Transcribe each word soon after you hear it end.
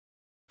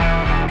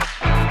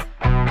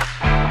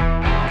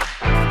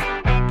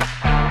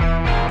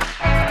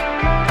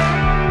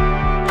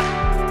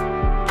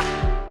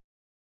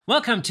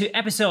Welcome to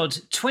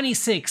episode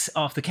 26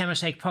 of the Camera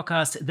Shake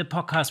podcast, the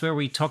podcast where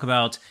we talk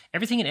about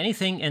everything and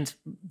anything and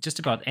just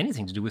about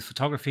anything to do with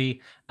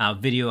photography,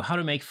 video, how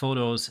to make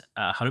photos,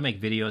 how to make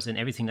videos, and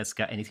everything that's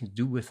got anything to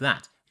do with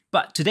that.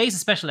 But today's a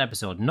special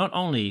episode, not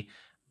only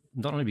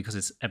because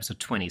it's episode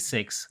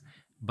 26,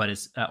 but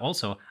it's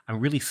also,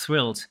 I'm really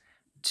thrilled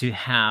to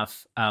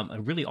have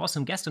a really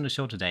awesome guest on the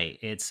show today.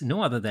 It's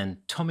no other than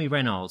Tommy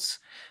Reynolds.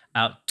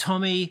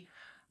 Tommy,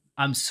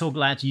 I'm so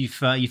glad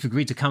you've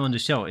agreed to come on the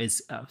show.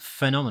 It's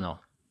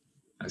phenomenal.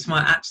 It's my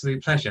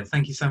absolute pleasure.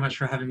 Thank you so much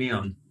for having me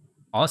on.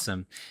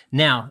 Awesome.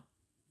 Now,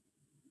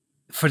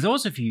 for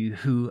those of you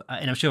who,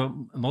 and I'm sure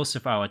most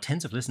of our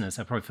tens of listeners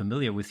are probably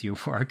familiar with your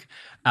work,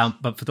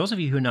 but for those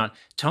of you who are not,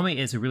 Tommy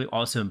is a really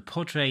awesome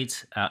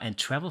portrait and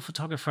travel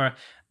photographer,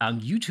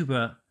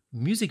 YouTuber,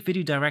 music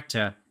video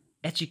director,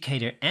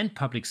 educator, and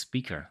public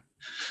speaker.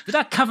 Did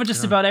that cover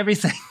just about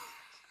everything?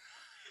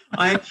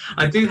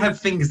 I do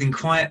have fingers in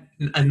quite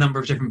a number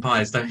of different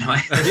pies, don't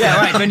I? Yeah,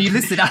 right. When you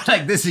list it out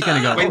like this, you're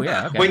going to go,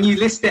 okay. When you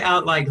list it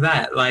out like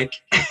that, like,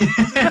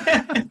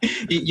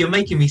 you're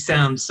making me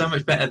sound so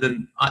much better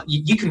than...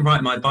 you can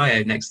write my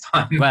bio next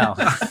time. Well,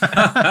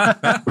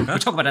 we'll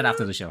talk about that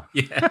after the show.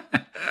 Yeah.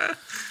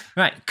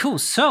 Right, cool.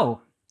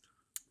 So,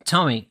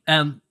 Tommy,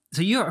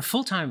 so you're a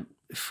full-time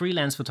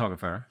freelance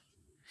photographer.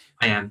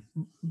 I am.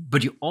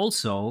 But you're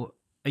also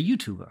a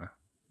YouTuber.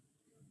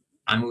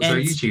 I'm also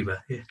a YouTuber.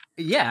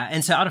 Yeah,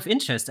 and so out of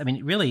interest, I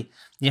mean, really,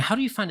 how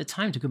do you find the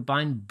time to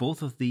combine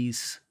both of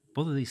these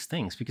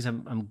things? Because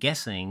I'm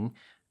guessing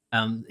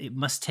it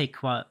must take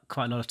quite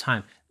a lot of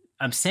time.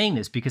 I'm saying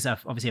this because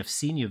I've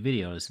seen your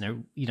videos,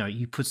 and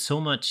you put so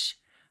much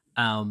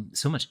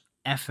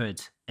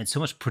effort and so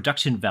much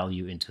production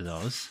value into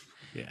those.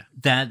 Yeah.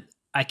 That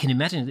I can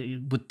imagine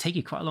it would take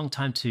you quite a long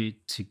time to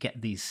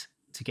get these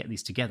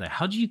together.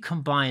 How do you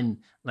combine,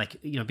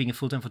 being a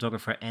full-time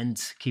photographer and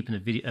keeping a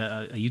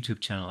YouTube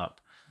channel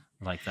up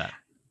like that?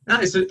 No,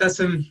 that's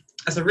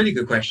a really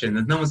good question,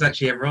 and no one's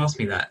actually ever asked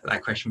me that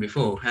question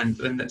before, and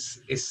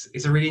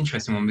it's a really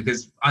interesting one,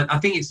 because I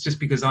think it's just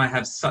because I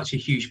have such a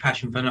huge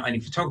passion for not only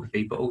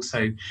photography but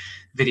also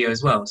video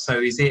as well. So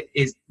is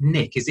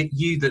Nick, is it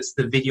you that's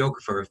the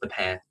videographer of the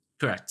pair?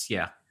 Correct.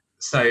 Yeah.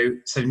 So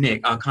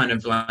Nick, I'll kind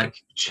of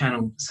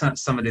channel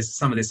some of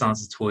this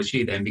answers towards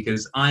you then,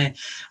 because I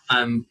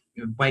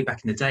way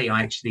back in the day,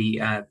 I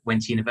actually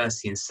went to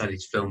university and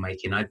studied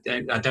filmmaking.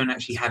 I don't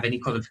actually have any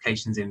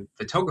qualifications in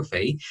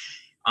photography.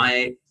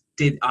 I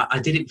did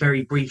it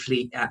very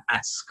briefly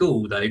at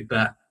school though,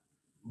 but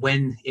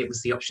when it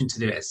was the option to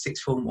do it at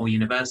sixth form or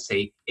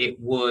university, it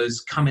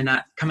was coming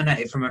at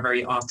it from a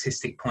very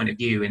artistic point of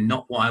view and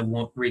not what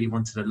I really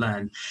wanted to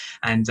learn.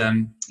 And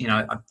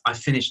I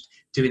finished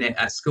doing it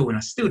at school and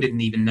I still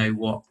didn't even know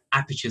what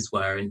apertures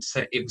were, and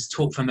so it was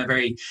taught from a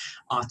very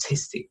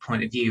artistic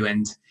point of view,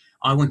 and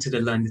I wanted to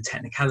learn the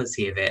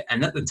technicality of it.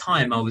 And at the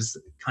time I was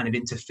kind of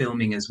into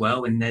filming as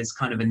well, and there's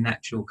kind of a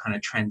natural kind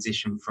of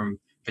transition from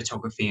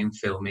photography and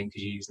filming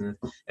because you're using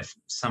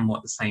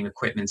somewhat the same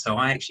equipment. So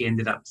I actually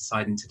ended up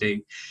deciding to do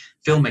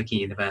filmmaking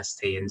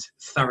university and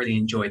thoroughly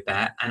enjoyed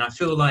that. And I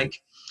feel like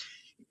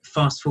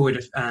fast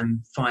forward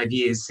 5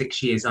 years,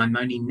 6 years, I'm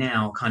only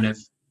now kind of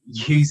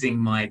using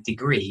my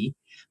degree,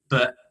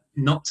 but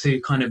not to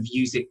kind of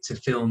use it to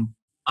film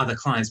other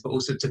clients, but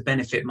also to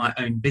benefit my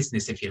own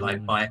business, if you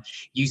like, by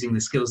using the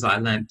skills that I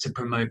learned to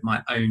promote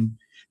my own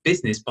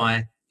business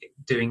by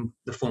doing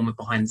the form of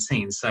behind the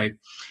scenes. So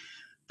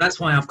that's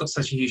why I've got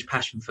such a huge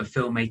passion for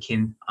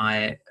filmmaking.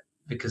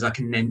 Because I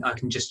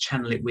can just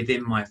channel it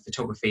within my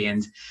photography,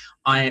 and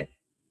I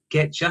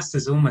get just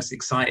as almost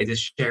excited as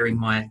sharing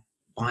my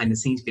behind the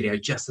scenes video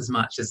just as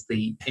much as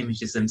the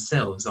images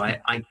themselves.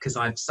 Because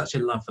I have such a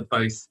love for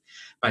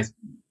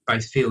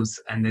both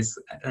fields, and there's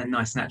a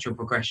nice natural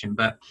progression.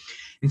 But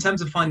in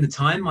terms of finding the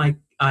time,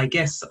 I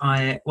guess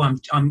I'm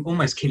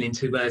almost killing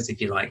two birds,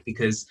 if you like,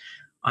 because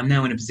I'm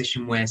now in a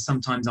position where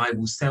sometimes I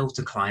will sell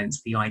to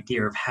clients the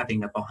idea of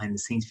having a behind the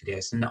scenes video.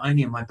 So not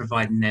only am I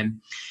providing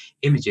them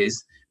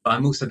images, but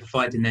I'm also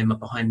providing them a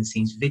behind the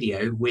scenes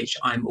video, which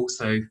I'm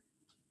also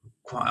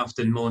quite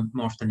often, more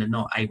often than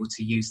not, able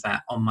to use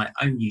that on my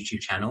own YouTube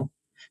channel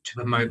to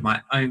promote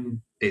my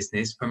own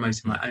business,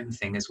 promoting my own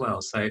thing as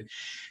well. So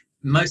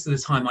most of the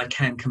time I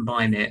can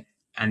combine it,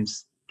 and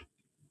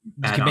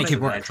you can make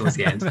it work towards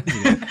the end.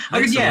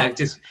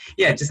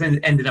 Just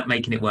ended up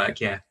making it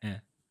work. Yeah.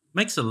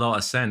 Makes a lot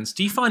of sense.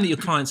 Do you find that your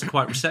clients are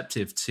quite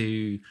receptive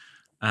to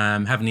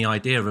having the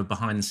idea of a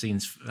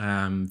behind-the-scenes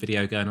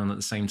video going on at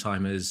the same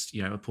time as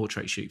a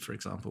portrait shoot, for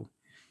example?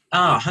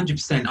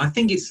 100%. I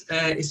think it's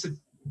a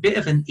bit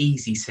of an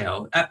easy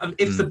sell.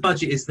 If the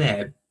budget is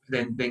there,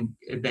 then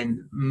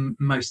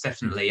most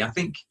definitely. I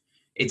think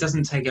it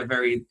doesn't take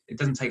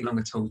long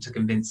at all to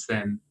convince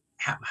them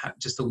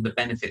just all the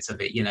benefits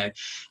of it.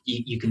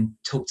 You can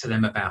talk to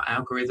them about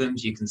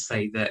algorithms. You can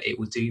say that it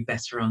will do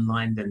better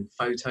online than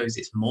photos.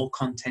 It's more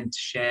content to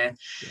share,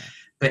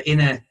 but in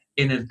a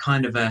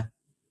kind of a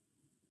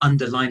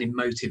underlying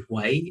emotive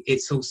way.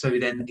 It's also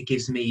then it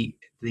gives me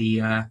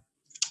the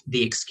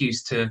the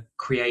excuse to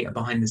create a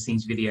behind the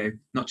scenes video,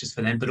 not just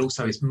for them, but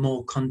also it's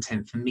more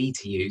content for me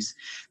to use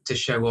to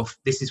show off,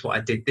 this is what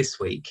I did this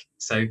week.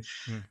 So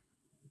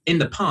in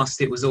the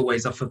past, it was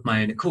always off of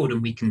my own accord,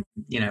 and we can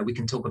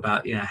talk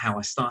about, how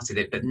I started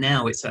it. But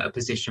now it's at a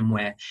position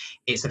where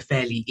it's a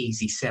fairly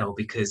easy sell,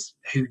 because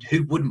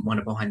who wouldn't want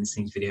a behind the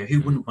scenes video?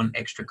 Who wouldn't want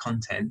extra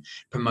content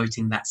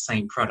promoting that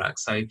same product?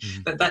 So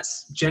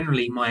that's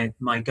generally my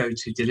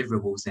go-to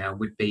deliverables now,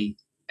 would be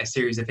a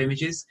series of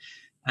images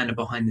and a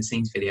behind the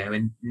scenes video.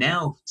 And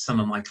now some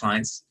of my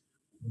clients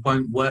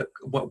won't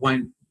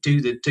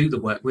do the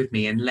work with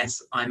me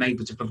unless I'm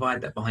able to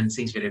provide that behind the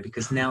scenes video,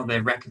 because now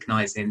they're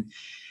recognizing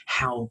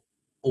how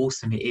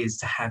awesome it is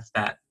to have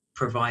that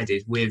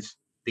provided with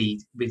the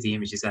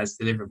images as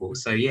deliverables.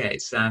 So yeah,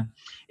 it's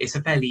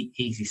a fairly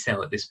easy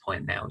sell at this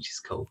point now, which is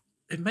cool.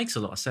 It makes a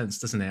lot of sense,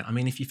 doesn't it? I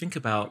mean, if you think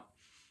about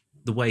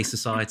the way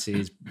society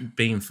has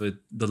been for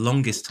the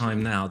longest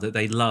time now, that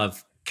they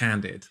love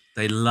candid,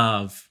 they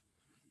love,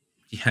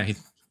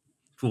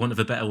 for want of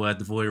a better word,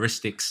 the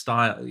voyeuristic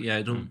style,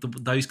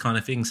 those kind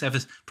of things,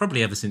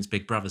 probably ever since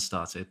Big Brother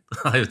started,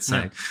 I would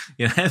say.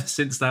 Ever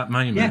since that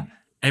moment,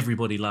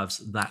 everybody loves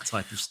that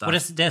type of stuff. Well,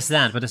 there's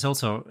that, but there's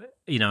also,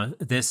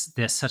 there's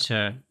such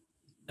an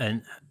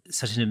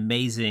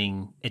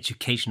amazing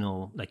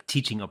educational,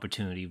 teaching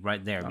opportunity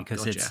right there,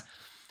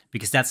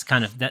 because that's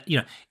kind of that,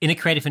 in a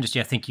creative industry,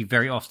 I think you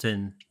very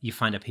often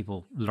find that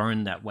people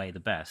learn that way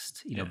the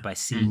best, by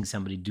seeing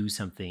somebody do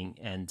something,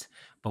 and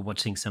by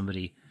watching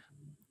somebody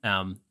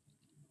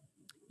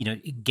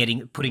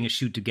putting a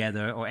shoot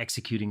together or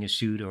executing a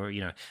shoot, or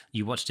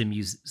you watch them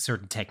use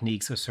certain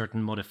techniques or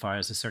certain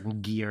modifiers or certain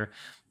gear,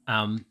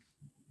 and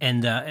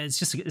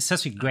it's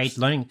such a great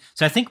learning.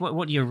 So I think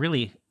what you're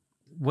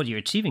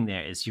achieving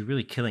there is you're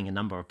really killing a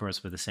number of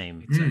birds with the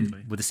same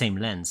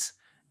lens.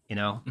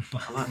 I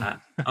like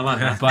that.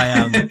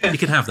 You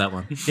can have that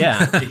one.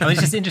 Yeah,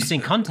 it's just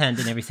interesting content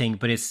and everything,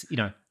 but it's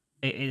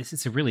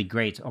it's a really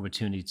great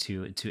opportunity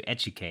to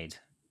educate,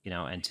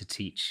 and to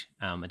teach,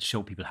 and to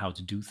show people how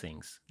to do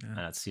things.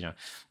 That's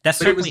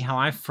certainly how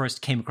I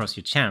first came across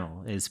your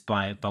channel, is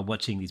by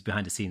watching these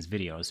behind the scenes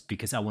videos,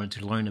 because I wanted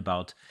to learn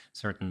about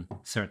certain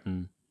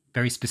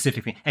very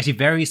specifically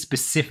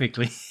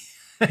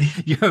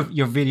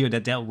your video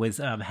that dealt with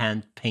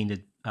hand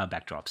painted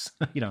backdrops,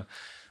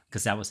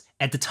 because that was,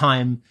 at the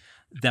time,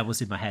 that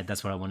was in my head.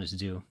 That's what I wanted to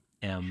do,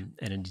 and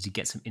I needed to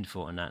get some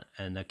info on that,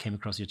 and I came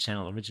across your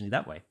channel originally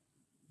that way.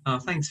 Oh,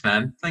 thanks,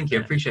 man. Thank you.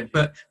 I appreciate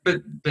it.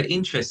 But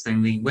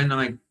interestingly, when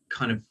I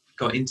kind of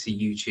got into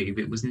YouTube,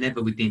 it was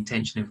never with the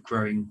intention of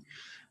growing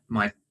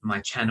my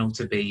channel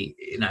to be,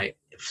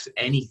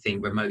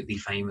 anything remotely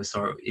famous,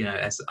 or,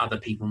 as other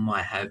people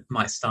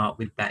might start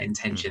with that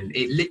intention.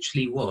 It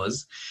literally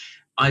was,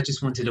 I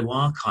just wanted to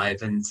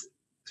archive and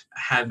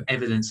have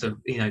evidence of,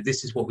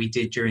 this is what we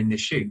did during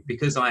this shoot,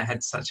 because I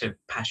had such a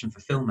passion for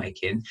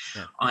filmmaking.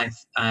 I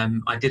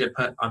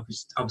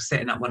was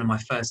setting up one of my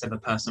first ever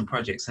personal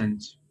projects,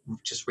 and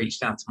just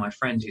reached out to my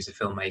friend who's a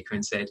filmmaker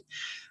and said,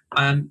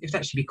 it'd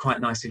actually be quite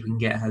nice if we can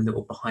get a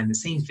little behind the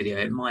scenes video.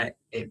 It might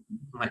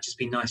just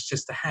be nice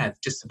just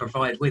to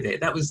provide with it.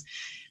 That was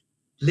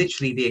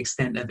literally the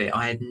extent of it.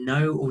 I had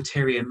no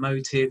ulterior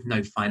motive,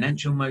 no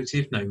financial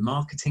motive, no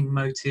marketing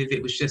motive.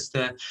 It was just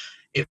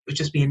it would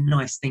just be a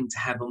nice thing to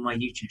have on my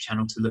YouTube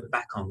channel to look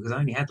back on, because I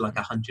only had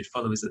 100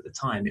 followers at the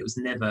time. It was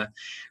never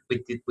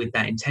with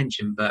that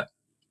intention. But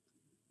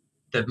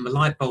the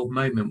light bulb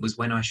moment was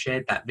when I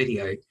shared that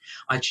video.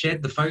 I'd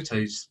shared the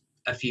photos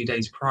a few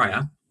days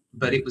prior,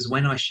 but it was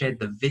when I shared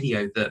the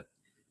video that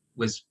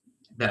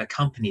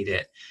accompanied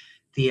it.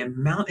 The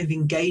amount of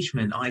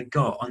engagement I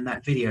got on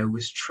that video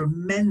was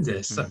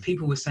tremendous.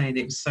 People were saying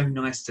it was so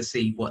nice to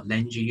see what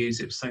lens you use.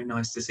 It was so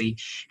nice to see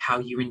how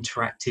you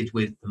interacted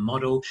with the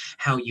model,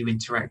 how you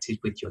interacted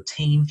with your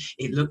team.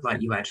 It looked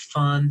like you had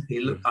fun.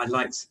 I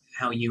liked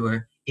how you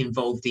were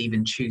involved,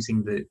 even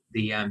choosing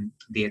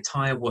the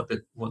attire, what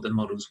the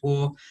models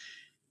wore.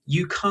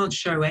 You can't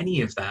show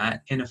any of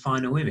that in a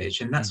final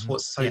image, and that's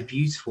what's so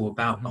beautiful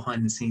about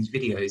behind the scenes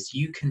videos.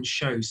 You can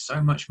show so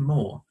much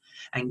more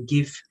and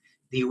give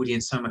the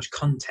audience so much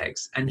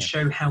context, and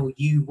show how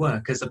you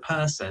work as a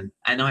person.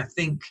 And I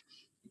think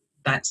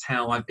that's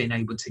how I've been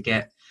able to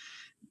get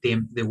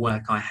the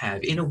work I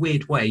have. In a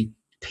weird way,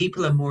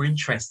 people are more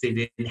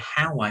interested in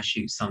how I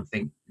shoot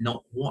something,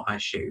 not what I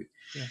shoot.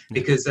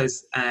 Because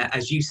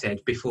as you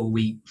said before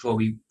we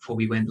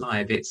went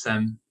live, it's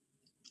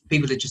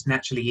people are just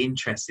naturally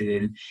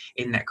interested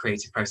in that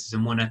creative process,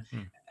 and want to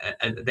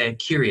they're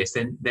curious,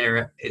 and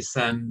it's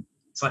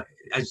like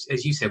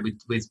as you said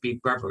with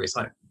Big Brother, it's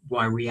like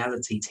why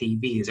reality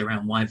TV is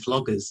around, why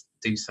vloggers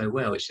do so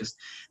well. It's just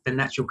the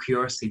natural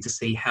curiosity to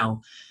see how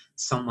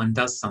someone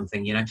does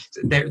something.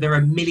 There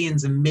are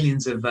millions and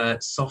millions of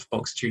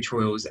softbox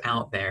tutorials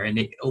out there, and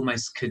it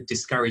almost could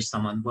discourage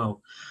someone.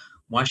 Well,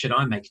 why should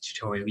I make a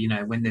tutorial,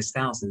 when there's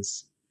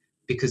thousands?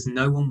 Because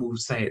no one will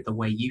say it the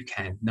way you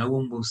can. No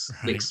one will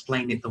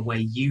explain it the way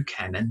you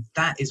can. And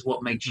that is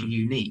what makes you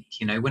unique.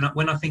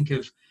 When I think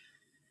of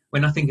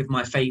when I think of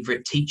my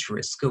favorite teacher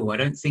at school, I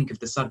don't think of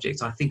the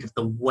subject. I think of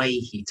the way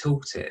he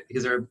taught it,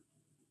 because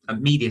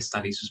media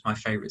studies was my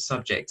favorite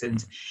subject,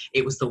 and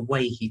it was the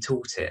way he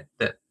taught it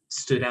that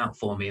stood out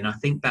for me. And I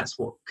think that's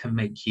what can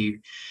make you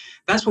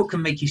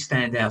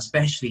stand out,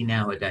 especially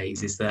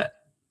nowadays, is that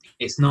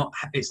it's not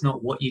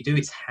what you do,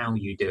 it's how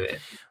you do it.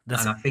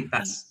 And I think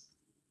that's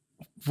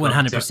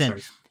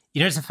 100%.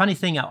 It's a funny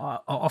thing I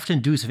often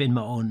do sort of in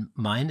my own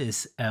mind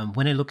is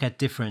when I look at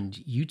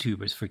different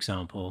YouTubers, for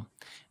example,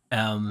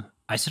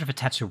 I sort of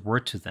attach a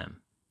word to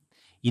them,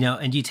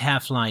 and you'd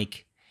have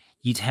like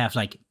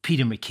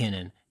Peter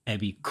McKinnon, and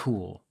be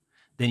cool.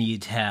 Then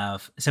you'd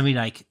have somebody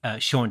like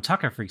Sean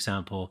Tucker, for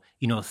example,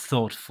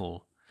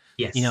 thoughtful.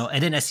 Yes.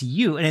 And then I see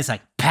you, and it's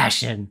like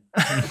passion.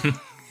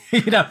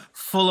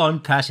 Full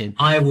on passion.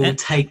 I will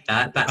take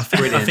that. That's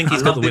brilliant. I think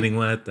he's got the winning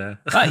word there.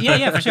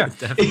 Yeah, for sure.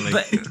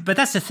 Definitely. But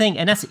that's the thing,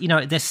 and that's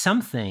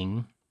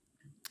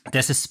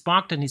there's a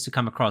spark that needs to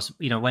come across.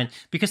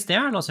 Because there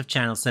are lots of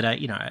channels that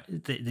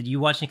that you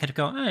watch and you kind of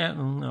go, oh yeah,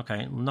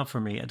 okay, not for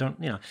me. I don't,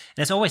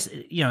 There's always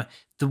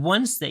the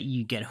ones that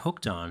you get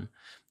hooked on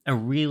are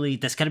really,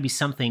 there's got to be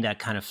something that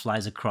kind of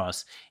flies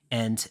across,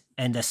 and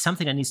there's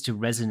something that needs to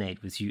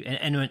resonate with you,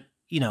 and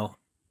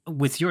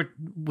with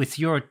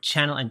your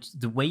channel and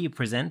the way you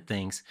present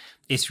things,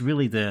 it's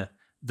really the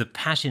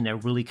passion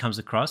that really comes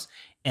across.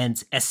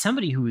 And as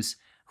somebody who's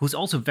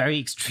also very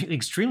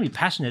extremely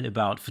passionate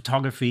about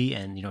photography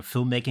and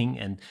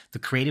filmmaking and the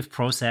creative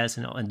process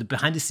and the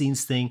behind the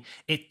scenes thing,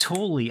 it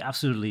totally,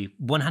 absolutely,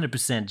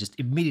 100% just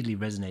immediately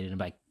resonated. I'm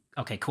like,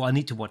 okay, cool, I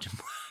need to watch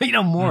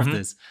more of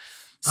this.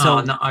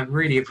 So no, I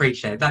really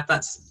appreciate that.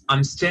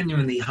 I'm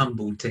genuinely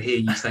humbled to hear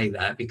you say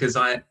that, because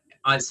I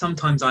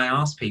sometimes I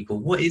ask people,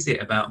 what is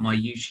it about my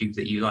YouTube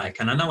that you like?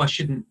 And I know I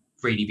shouldn't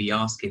really be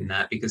asking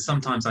that, because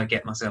sometimes I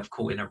get myself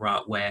caught in a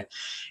rut where,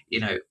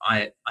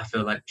 I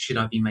feel like, should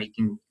I be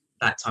making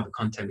that type of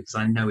content because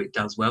I know it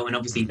does well? And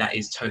obviously that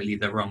is totally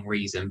the wrong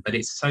reason. But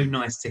it's so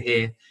nice to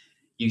hear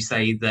you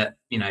say that,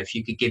 if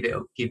you could give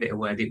it a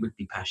word, it would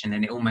be passion.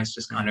 And it almost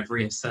just kind of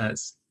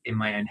reasserts in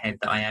my own head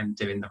that I am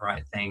doing the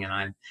right thing, and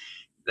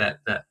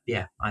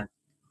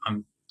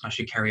I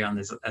should carry on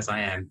as I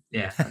am.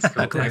 Yeah, that's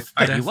cool.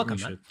 You're welcome,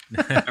 man.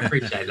 I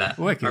appreciate that.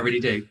 I really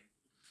do.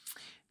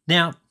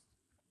 Now,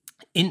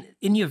 in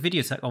your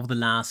videos, like over the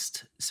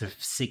last sort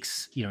of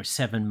 6,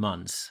 7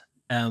 months,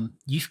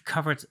 you've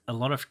covered a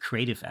lot of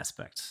creative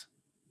aspects.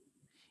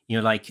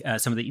 Like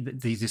some of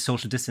the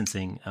social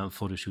distancing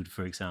photo shoot,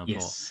 for example.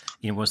 Yes.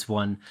 Was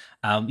one.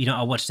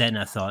 I watched that and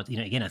I thought,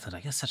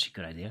 like, that's such a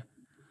good idea.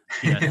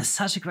 That's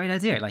such a great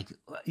idea. Like,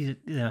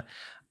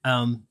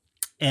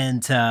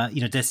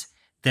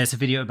 there's a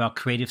video about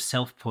creative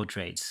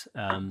self-portraits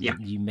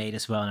you made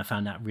as well, and I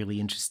found that really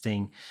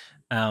interesting.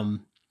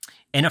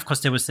 And of course,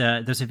 there's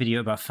a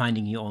video about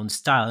finding your own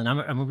style, and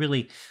I'm a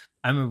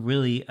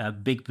really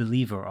big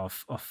believer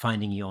of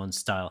finding your own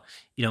style.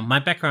 My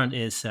background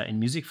is in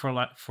music for a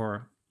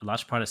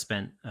large part. I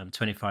spent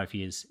 25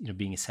 years,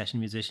 being a session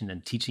musician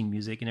and teaching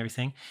music and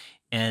everything,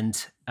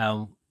 and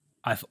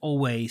I've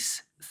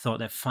always thought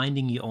that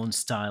finding your own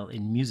style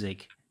in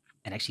music,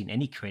 and actually in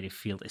any creative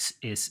field,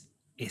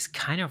 is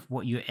kind of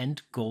what your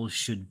end goal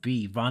should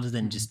be, rather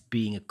than just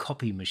being a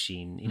copy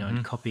machine,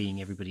 and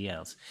copying everybody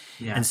else.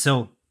 Yeah. And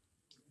so,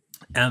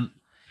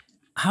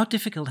 how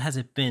difficult has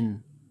it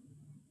been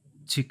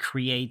to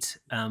create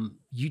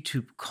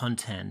YouTube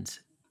content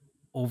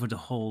over the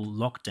whole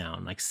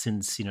lockdown, like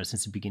since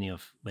the beginning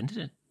of when did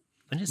it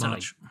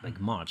March. Like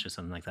March or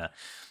something like that?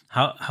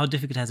 How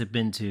difficult has it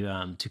been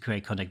to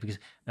create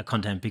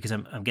content because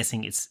I'm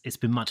guessing it's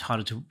been much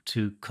harder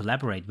to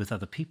collaborate with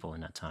other people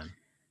in that time.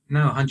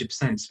 No,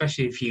 100%,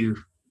 especially if you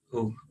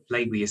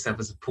label yourself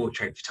as a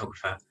portrait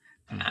photographer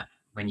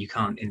when you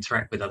can't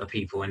interact with other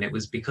people. And it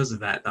was because of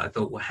that I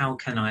thought, well, how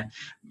can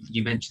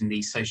you mentioned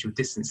the social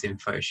distancing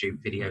photo shoot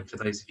video, for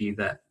those of you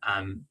that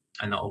are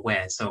not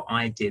aware. So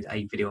I did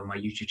a video on my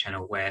YouTube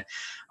channel where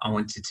I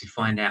wanted to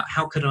find out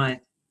how could I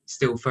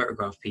still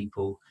photograph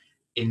people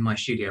in my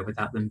studio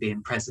without them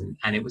being present.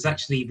 And it was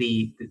actually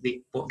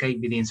the what gave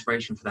me the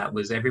inspiration for that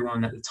was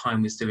everyone at the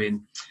time was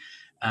doing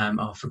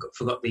I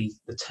forgot the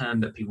term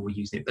that people were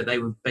using it, but they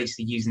were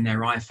basically using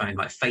their iPhone,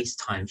 like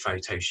FaceTime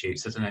photo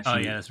shoots. I don't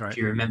know if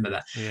you remember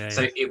that. Yeah,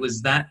 so it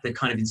was that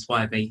kind of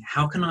inspired me.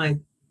 How can I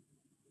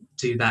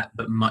do that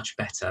but much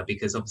better?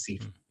 Because obviously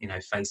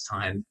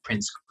FaceTime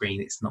print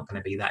screen, it's not going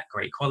to be that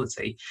great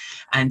quality.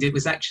 And it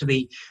was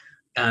actually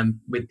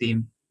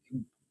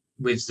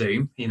with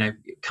Zoom,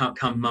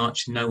 come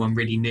March, no one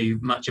really knew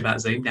much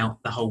about Zoom. Now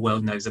the whole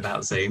world knows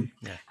about Zoom.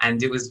 Yeah.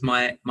 And it was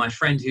my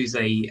friend who's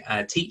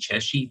a teacher.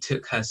 She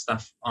took her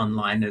stuff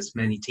online, as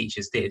many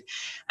teachers did.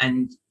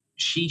 And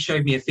she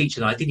showed me a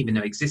feature that I didn't even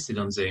know existed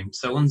on Zoom.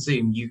 So on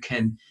Zoom, you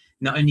can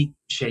not only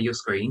share your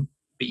screen,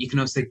 but you can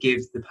also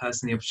give the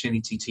person the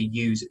opportunity to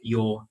use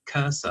your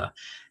cursor.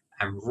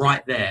 And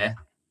right there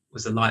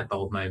was a light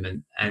bulb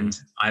moment. And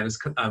I was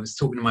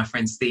talking to my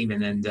friend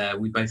Stephen, and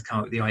we both came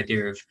up with the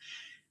idea of,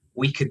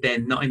 we could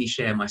then not only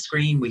share my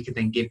screen, we could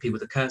then give people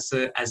the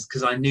cursor,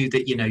 because I knew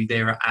that, you know,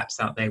 there are apps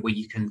out there where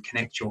you can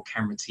connect your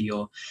camera to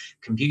your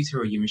computer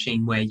or your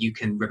machine where you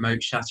can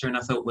remote shutter. And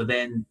I thought, well,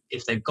 then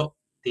if they've got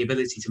the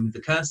ability to move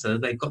the cursor,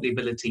 they've got the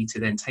ability to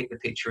then take the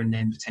picture and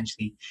then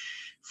potentially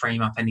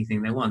frame up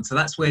anything they want. So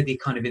that's where the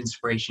kind of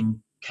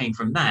inspiration came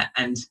from that.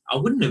 And I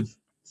wouldn't have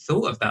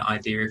thought of that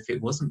idea if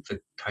it wasn't for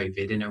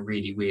COVID, in a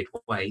really weird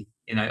way.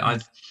 You know,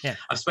 I've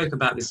spoke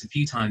about this a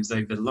few times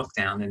over the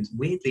lockdown, and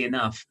weirdly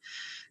enough,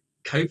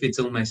 COVID's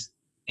almost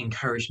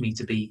encouraged me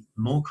to be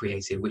more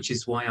creative, which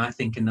is why I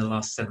think in the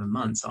last 7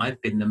 months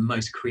I've been the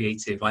most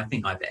creative I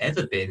think I've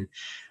ever been,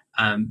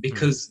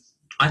 because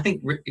I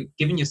think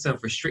giving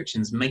yourself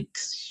restrictions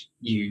makes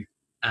you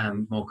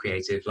more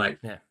creative. Like,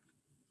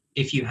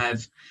 if you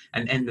have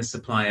an endless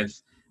supply of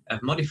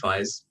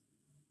modifiers,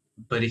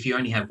 but if you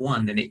only have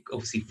one, then it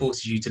obviously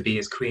forces you to be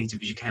as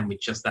creative as you can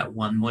with just that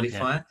one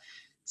modifier.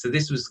 So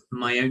this was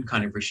my own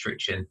kind of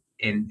restriction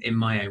in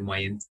my own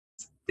way, and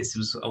this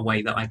was a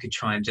way that I could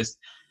try and just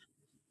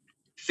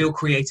feel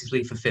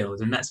creatively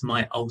fulfilled. And that's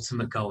my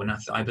ultimate goal. And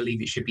I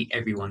believe it should be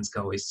everyone's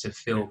goal, is to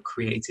feel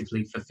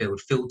creatively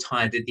fulfilled, feel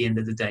tired at the end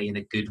of the day in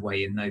a good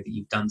way, and know that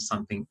you've done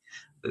something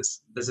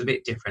that's a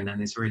bit different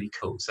and it's really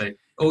cool. So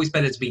always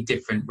better to be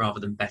different rather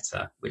than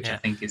better, which I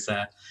think is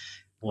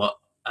what,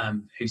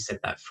 who said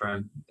that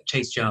from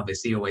Chase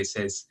Jarvis? He always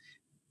says,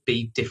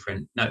 be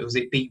different. No, was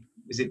it be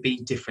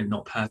different,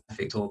 not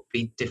perfect, or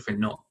be different,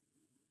 not,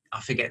 I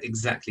forget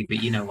exactly,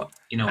 but you know what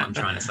I'm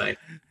trying to say.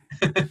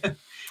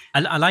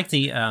 I like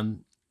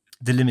the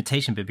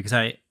limitation bit, because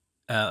I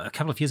a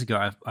couple of years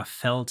ago I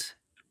felt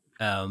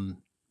the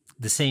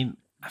same.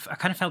 I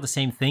kind of felt the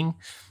same thing.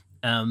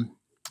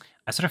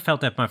 I sort of felt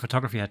that my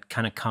photography had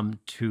kind of come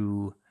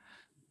to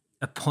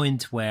a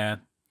point where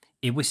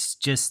it was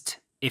just,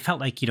 it felt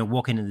like, you know,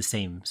 walking in the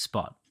same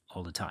spot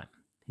all the time.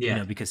 You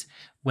know, because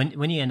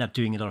when you end up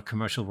doing a lot of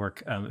commercial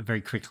work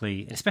very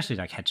quickly, especially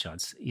like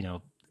headshots, you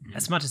know,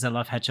 as much as I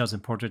love headshots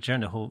and portraiture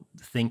and the whole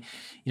thing,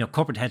 you know,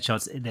 corporate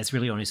headshots, there's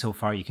really only so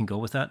far you can go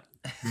with that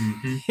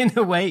in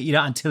a way, you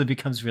know, until it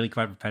becomes really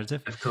quite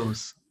repetitive. Of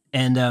course.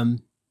 And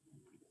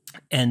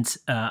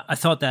I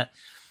thought that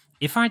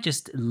if I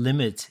just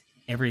limit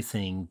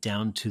everything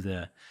down to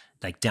the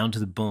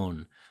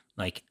bone,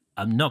 like,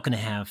 I'm not going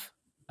to have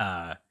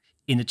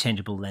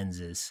interchangeable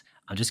lenses.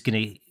 I'm just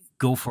going to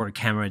go for a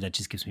camera that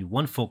just gives me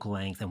one focal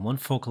length and one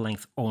focal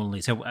length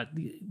only. So I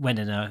went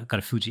and got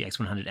a Fuji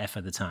X100F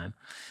at the time.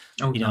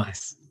 Oh, you know?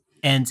 Nice.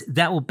 And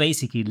that will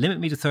basically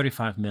limit me to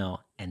 35mm,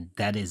 and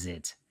that is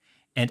it.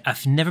 And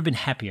I've never been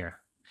happier.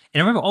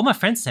 And I remember all my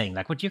friends saying,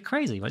 like, "What, you're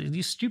crazy? What,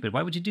 you're stupid.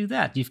 Why would you do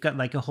that? You've got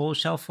like a whole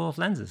shelf full of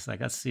lenses. Like,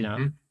 that's, you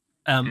know."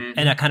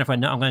 And I kind of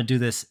went, no, I'm going to do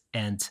this,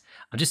 and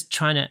I'm just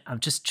trying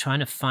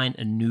to find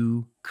a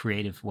new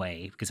creative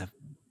way, because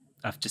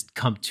I've just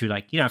come to,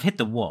 like, you know, I've hit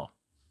the wall,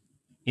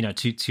 you know,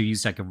 to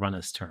use like a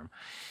runner's term,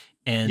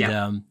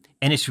 and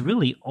it's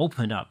really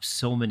opened up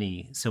so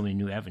many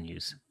new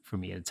avenues for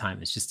me at the time.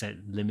 It's just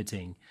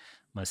limiting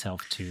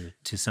myself to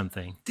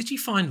something. Did you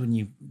find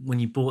when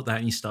you bought that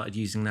and you started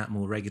using that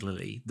more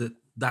regularly,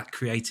 that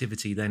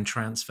creativity then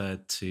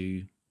transferred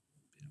to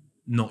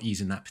not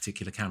using that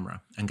particular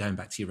camera and going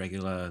back to your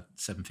regular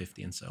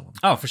 750 and so on?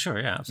 Oh, for sure.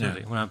 Yeah,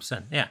 absolutely.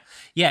 100%.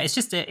 Yeah.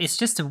 It's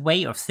just a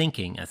way of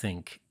thinking, I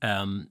think.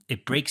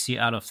 It breaks you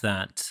out of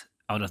that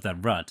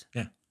rut.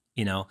 Yeah.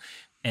 You know,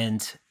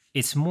 and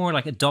it's more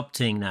like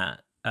adopting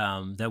that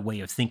way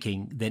of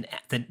thinking than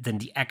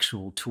the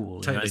actual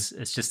tool. Totally. You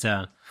know, it's just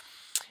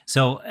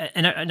so,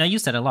 and I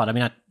use that a lot. I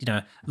mean,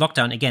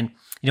 lockdown again,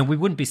 you know, we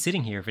wouldn't be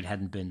sitting here if it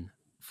hadn't been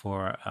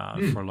for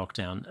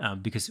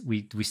lockdown, because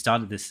we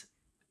started this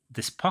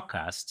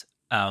podcast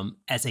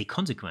as a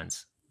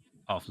consequence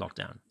of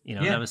lockdown. You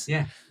know, that was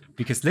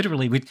because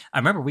literally I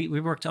remember we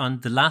worked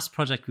on, the last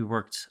project we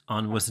worked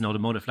on was an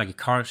automotive, like a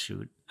car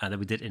shoot that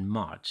we did in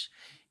March.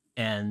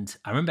 And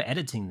I remember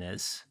editing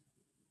this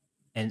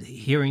and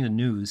hearing the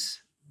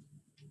news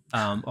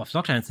of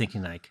lockdown and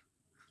thinking, like,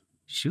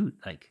 shoot,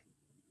 like,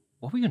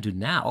 what are we going to do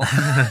now?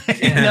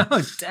 You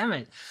know, damn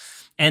it.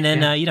 And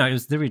then, you know, it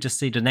was literally just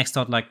the next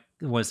thought, like,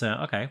 was,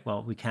 okay,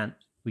 well, we can't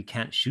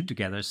shoot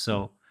together.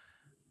 So,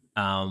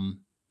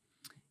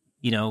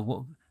 you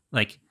know,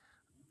 like,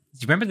 do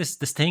you remember this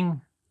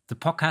thing, the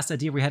podcast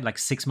idea we had like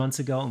 6 months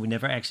ago, and we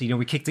never actually, you know,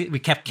 we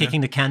kept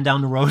kicking the can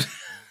down the road.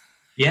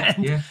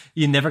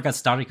 You never got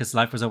started because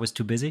life was always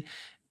too busy.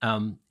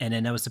 And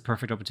then that was the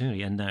perfect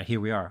opportunity. And here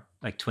we are,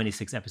 like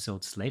 26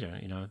 episodes later,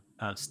 you know,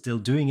 still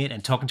doing it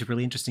and talking to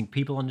really interesting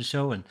people on the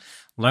show and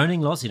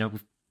learning lots. You know,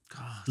 we've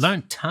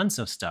learned tons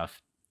of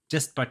stuff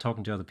just by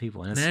talking to other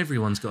people. And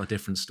everyone's got a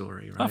different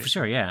story, right? Oh, for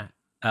sure, yeah.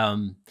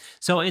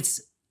 So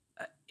it's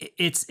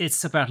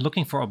about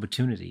looking for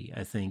opportunity,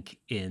 I think,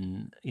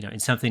 in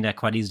something that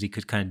quite easily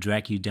could kind of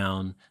drag you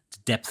down to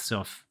depths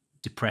of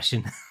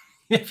depression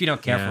if you're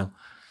not careful.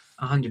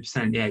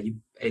 100%. Yeah,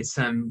 it's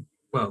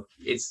well,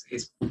 it's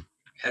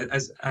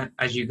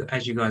as you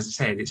guys have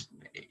said,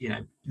 you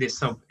know,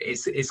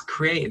 it's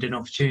created an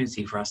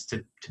opportunity for us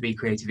to be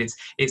creative.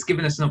 It's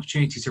given us an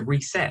opportunity to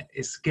reset.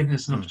 It's given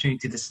us an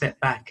opportunity to step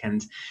back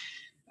and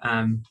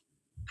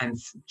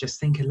just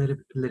think a little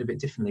bit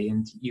differently.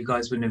 And you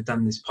guys wouldn't have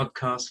done this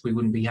podcast. We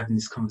wouldn't be having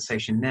this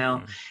conversation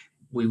now.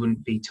 We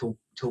wouldn't be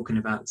talking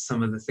about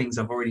some of the things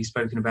I've already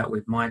spoken about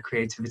with my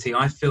creativity.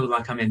 I feel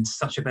like I'm in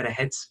such a better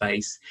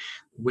headspace,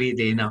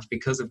 weirdly enough,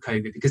 because of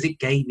COVID, because it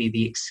gave me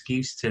the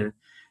excuse to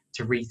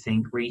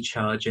rethink,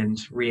 recharge, and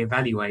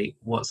reevaluate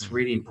what's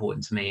really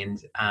important to me.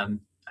 And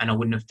I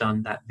wouldn't have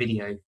done that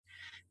video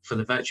for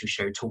the virtual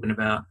show talking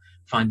about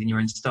finding your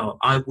own style.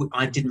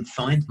 I didn't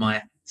find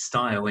my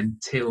style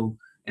until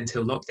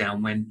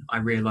lockdown, when I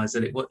realized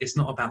that it's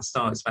not about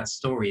style, it's about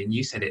story. And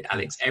you said it,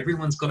 Alex,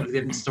 everyone's got a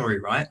different story,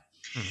 right?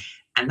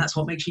 And that's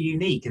what makes you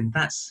unique, and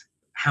that's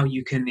how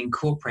you can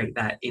incorporate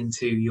that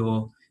into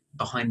your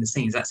behind the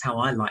scenes. That's how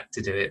I like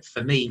to do it.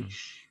 For me,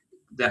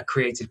 that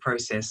creative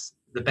process,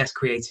 the best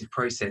creative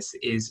process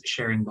is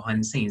sharing behind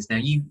the scenes. Now,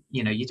 you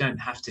don't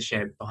have to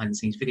share behind the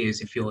scenes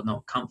videos if you're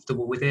not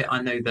comfortable with it.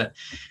 I know that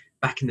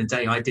back in the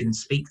day, I didn't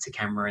speak to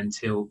camera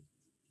until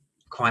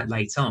quite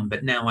late on,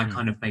 but now I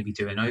kind of maybe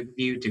do an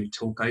overview, do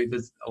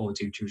talkovers, or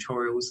do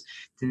tutorials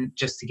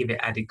just to give it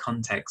added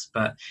context.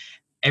 But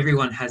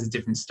everyone has a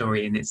different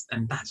story, and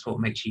that's what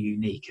makes you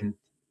unique. And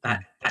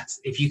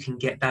that's if you can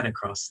get that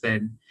across,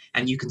 then,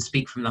 and you can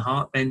speak from the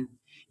heart, then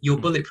you're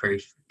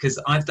bulletproof. Because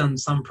I've done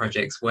some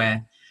projects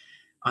where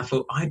I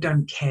thought, I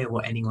don't care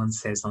what anyone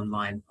says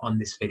online on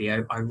this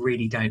video. I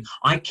really don't.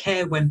 I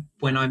care when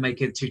I make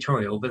a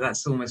tutorial, but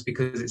that's almost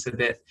because it's a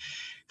bit,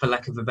 for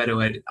lack of a better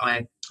word,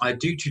 I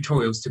do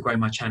tutorials to grow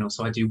my channel.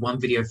 So I do one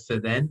video for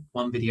them,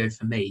 one video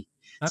for me.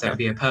 Okay. So it'll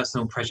be a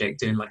personal project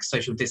doing like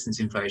social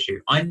distancing photo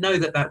shoot. I know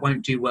that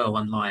won't do well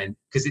online,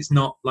 because it's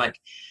not like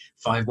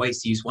 5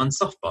 ways to use one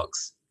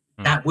softbox.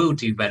 That will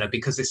do better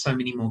because there's so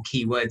many more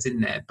keywords in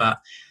there. But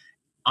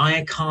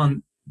I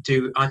can't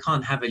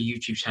have a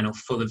YouTube channel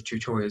full of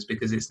tutorials,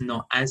 because it's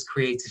not as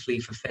creatively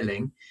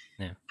fulfilling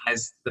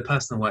as the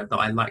personal work that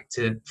I like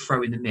to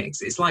throw in the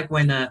mix. It's like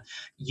when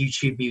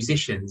YouTube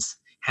musicians,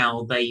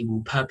 how they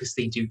will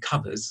purposely do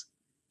covers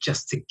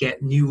just to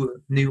get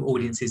new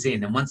audiences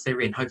in, and once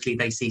they're in, hopefully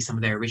they see some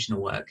of their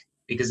original work.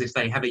 Because if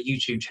they have a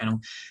YouTube channel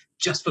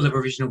just full of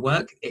original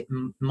work, it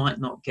might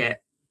not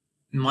get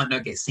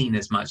seen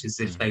as much as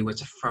if they were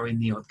to throw in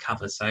the odd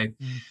cover. So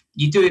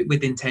you do it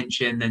with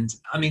intention. And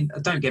I mean,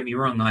 don't get me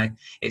wrong,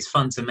 it's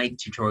fun to make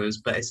tutorials,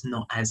 but it's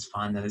not as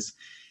fun as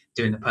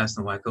doing the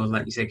personal work. Or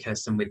like you said,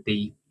 Kirsten, with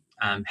the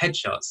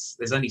headshots,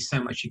 there's only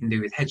so much you can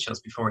do with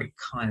headshots before it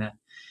kind of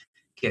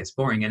gets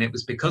boring. And it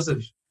was because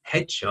of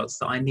headshots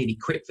that I nearly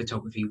quit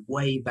photography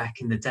way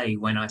back in the day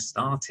when I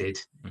started.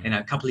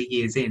 A couple of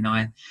years in,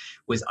 I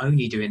was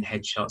only doing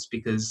headshots,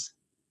 because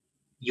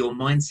your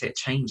mindset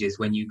changes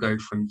when you go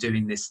from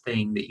doing this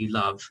thing that you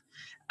love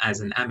as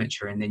an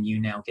amateur, and then you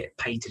now get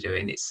paid to do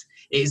it. And it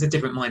is a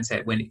different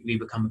mindset when you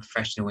become a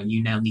professional, and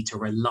you now need to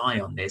rely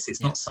on this.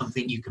 It's not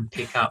something you can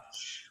pick up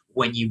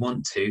when you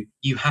want to.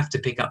 You have to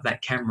pick up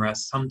that camera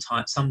some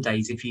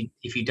days if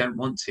you don't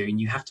want to,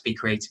 and you have to be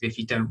creative if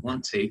you don't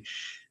want to,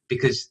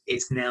 because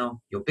it's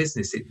now your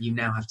business. You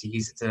now have to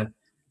use it to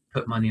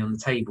put money on the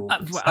table.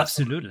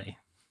 Absolutely.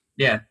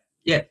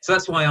 Yeah, so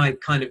that's why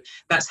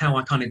that's how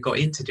I kind of got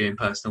into doing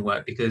personal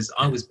work, because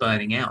I was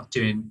burning out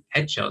doing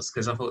headshots,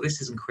 because I thought,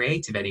 this isn't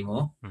creative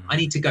anymore. I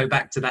need to go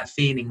back to that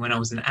feeling when I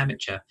was an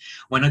amateur,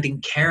 when I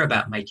didn't care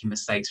about making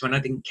mistakes, when I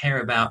didn't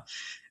care about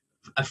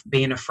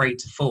being afraid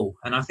to fall.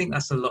 And I think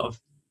that's a lot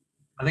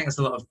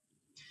of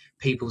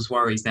people's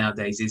worries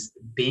nowadays, is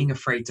being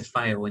afraid to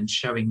fail and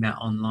showing that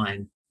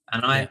online.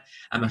 And I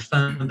am a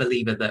firm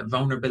believer that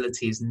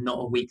vulnerability is not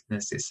a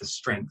weakness, it's a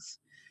strength.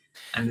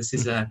 And this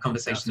is a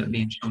conversation that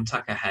me and Sean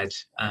Tucker had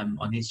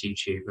on his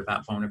YouTube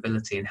about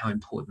vulnerability and how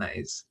important that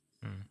is.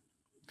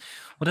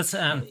 Well,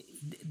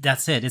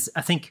 that's it.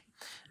 I think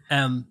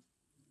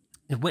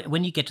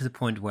when you get to the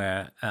point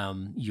where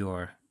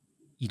your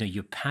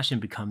passion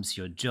becomes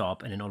your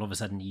job, and then all of a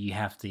sudden you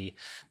have the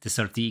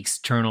sort of the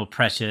external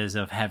pressures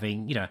of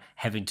having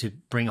to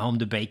bring home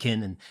the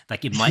bacon, and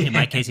like in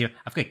my case here,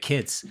 I've got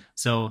kids,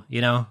 so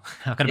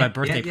I've got to buy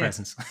birthday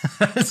presents.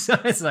 So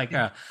it's like.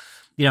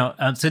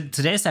 So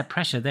there's that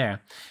pressure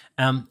there.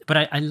 But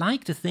I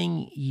like the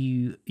thing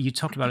you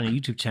talked about on your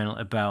YouTube channel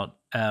about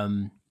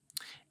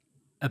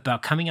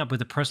coming up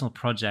with a personal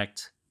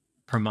project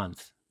per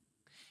month.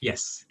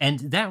 Yes. And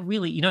that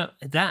really,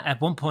 that at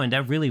one point,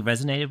 that really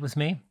resonated with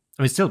me.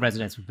 I mean, it still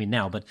resonates with me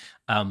now, but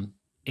I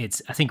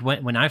think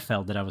when I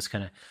felt that I was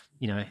kind of,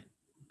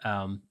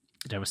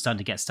 that I was starting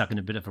to get stuck in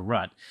a bit of a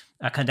rut,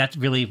 that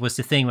really was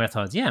the thing where I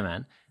thought, yeah,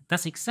 man,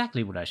 that's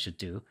exactly what I should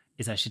do.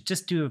 Is I should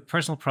just do a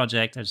personal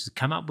project. I just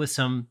come up with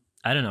some,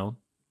 I don't know,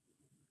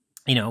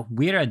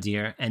 weird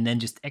idea, and then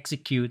just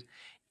execute.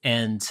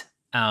 And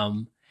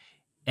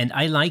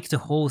I like the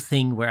whole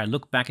thing where I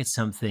look back at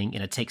something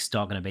and I take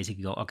stock and I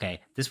basically go,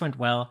 okay, this went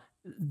well.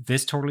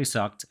 This totally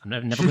sucked. I'm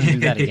never going to do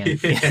that again.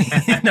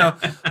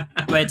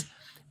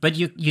 But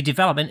you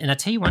develop, and I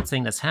tell you one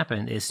thing that's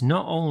happened is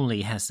not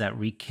only has that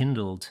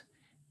rekindled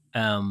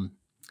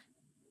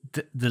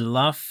the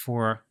love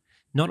for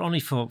not only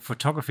for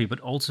photography but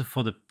also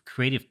for the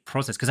creative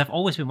process, because I've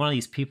always been one of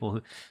these people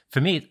who, for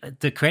me,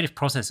 the creative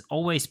process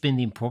always been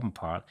the important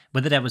part,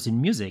 whether that was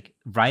in music,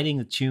 writing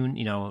the tune,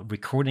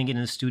 recording it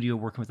in the studio,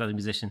 working with other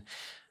musicians,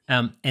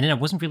 and then I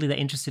wasn't really that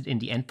interested in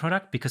the end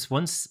product, because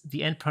once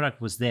the end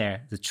product was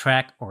there, the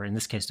track, or in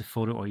this case the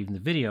photo or even the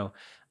video,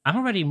 I'm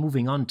already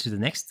moving on to the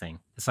next thing.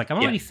 It's like I'm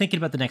already thinking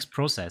about the next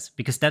process,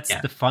 because that's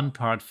the fun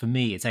part for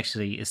me. It's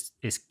actually is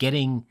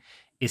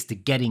the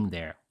getting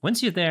there.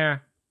 Once you're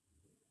there,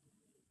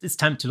 it's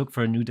time to look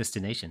for a new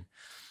destination.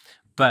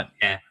 But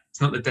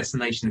it's not the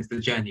destination, it's the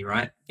journey,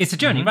 right? It's a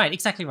journey, right?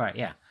 Exactly right.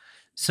 Yeah.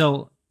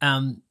 So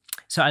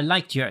so I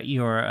liked your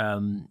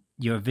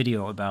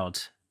video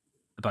about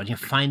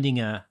finding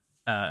a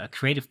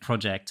creative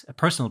project, a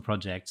personal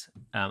project,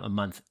 a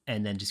month,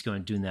 and then just going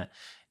and doing that,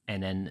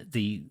 and then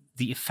the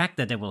effect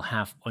that will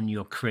have on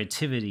your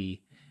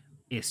creativity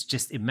is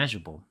just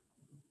immeasurable.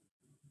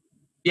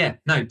 Yeah,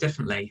 no,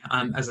 definitely.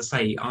 As I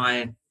say,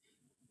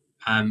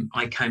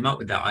 I came up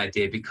with that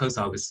idea because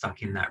I was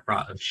stuck in that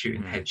rut of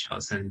shooting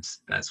headshots, and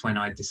that's when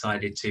I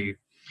decided to,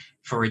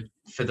 for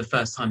the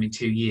first time in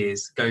 2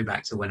 years, go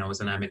back to when I was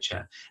an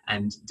amateur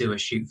and do a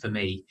shoot for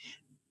me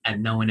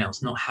and no one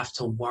else, not have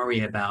to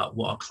worry about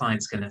what a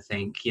client's going to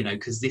think,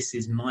 because this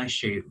is my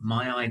shoot,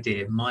 my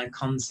idea, my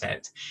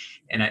concept.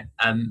 And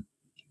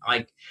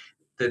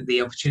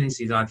the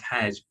opportunities I've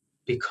had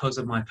because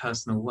of my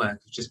personal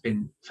work have just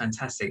been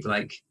fantastic.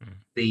 Like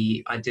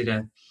I did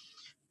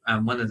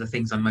one of the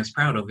things I'm most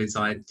proud of is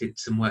I did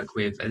some work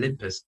with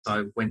Olympus.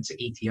 I went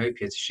to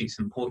Ethiopia to shoot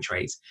some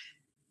portraits.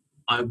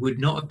 I would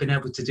not have been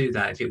able to do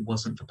that if it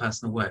wasn't for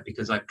personal work,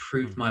 because I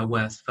proved my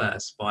worth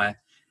first by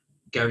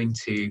going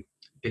to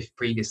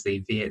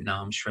previously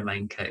Vietnam, Sri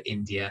Lanka,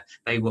 India.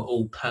 They were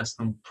all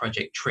personal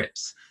project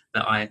trips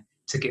that I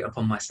took it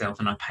upon myself,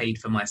 and I paid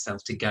for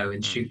myself to go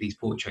and shoot these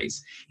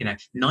portraits.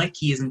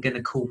 Nike isn't going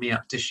to call me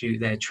up to shoot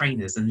their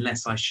trainers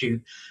unless I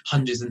shoot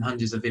hundreds and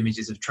hundreds of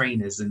images of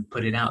trainers and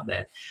put it out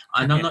there.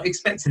 And I'm not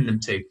expecting them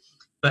to.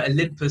 But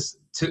Olympus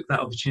took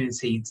that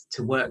opportunity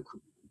to worked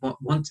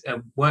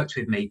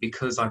with me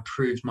because I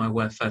proved my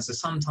worth first. So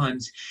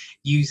sometimes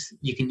you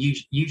can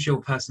use your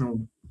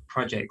personal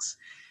projects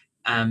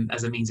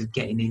as a means of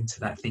getting into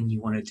that thing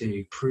you want to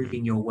do,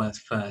 proving your worth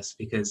first,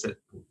 because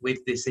with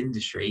this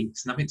industry,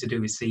 it's nothing to do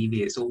with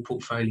CV, it's all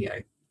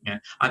portfolio. I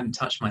haven't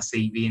touched my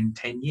CV in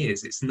 10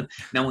 years. It's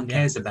no one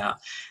cares about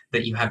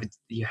that you have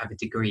a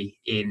degree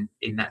in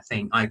that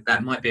thing.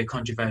 That might be a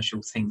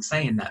controversial thing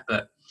saying that,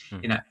 but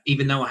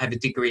even though I have a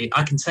degree,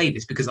 I can say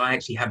this because I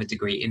actually have a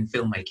degree in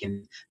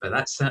filmmaking, but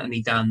that's not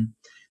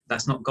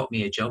got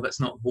me a job. That's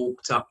not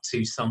walked up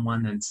to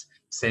someone and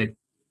said,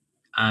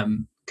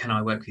 can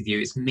I work with you?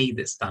 It's me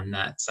that's done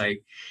that. So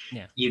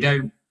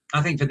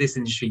I think for this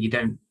industry, you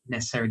don't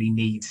necessarily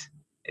need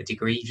a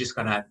degree. You've just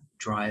got to have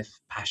drive,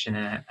 passion,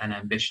 and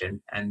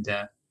ambition. And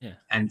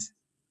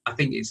I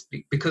think it's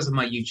because of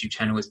my YouTube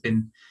channel, it's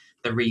been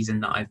the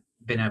reason that I've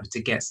been able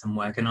to get some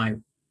work. And I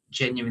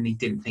genuinely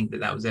didn't think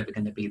that was ever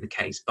going to be the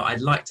case. But I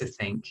like to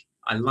think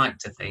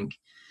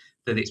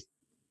that it's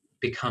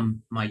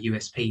become my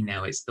USP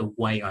now. It's the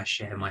way I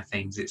share my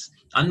things.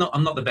 I'm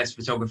not the best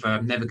photographer.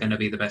 I'm never going to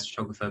be the best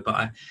photographer,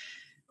 but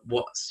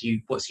what's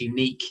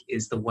unique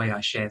is the way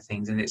I share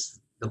things, and it's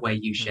the way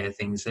you share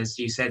things. As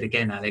you said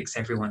again, Alex,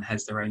 everyone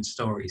has their own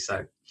story.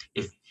 So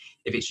if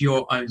it's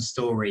your own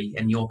story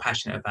and you're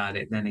passionate about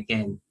it, then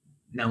again,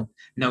 no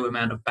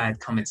amount of bad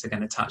comments are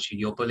going to touch you.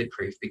 You're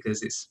bulletproof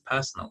because it's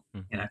personal.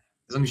 As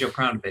long as you're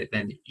proud of it,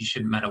 then you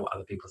shouldn't matter what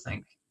other people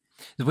think.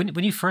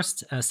 When you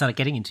first started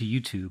getting into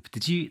YouTube,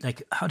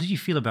 how did you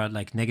feel about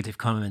negative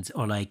comments,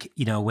 or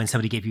when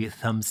somebody gave you a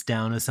thumbs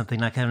down or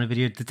something like that on a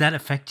video? Did that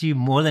affect you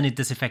more than it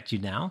does affect you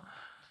now?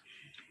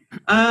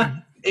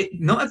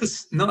 Not at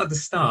the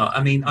start.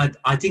 I mean,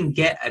 I didn't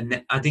get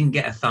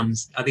a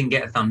thumbs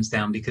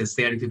down because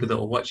the only people that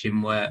were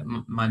watching were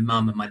my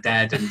mum and my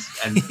dad and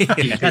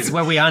that's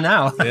where we are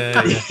now.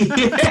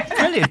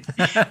 Brilliant.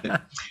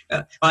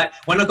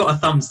 When I got a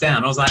thumbs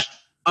down, I was like,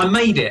 I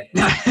made it.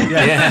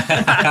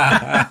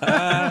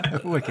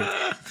 Wicked.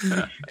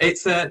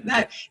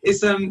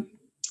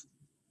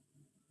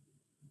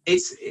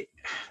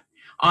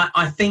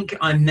 I think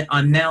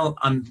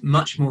I'm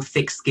much more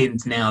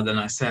thick-skinned now than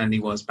I certainly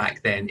was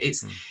back then.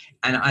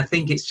 And I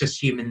think it's just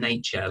human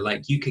nature.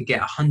 Like, you could get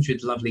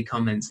 100 lovely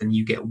comments and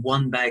you get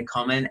one bad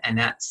comment and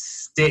that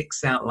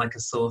sticks out like a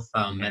sore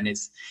thumb. And I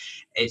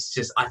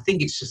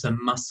think it's just a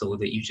muscle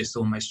that you just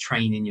almost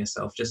train in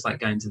yourself, just like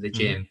going to the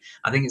gym.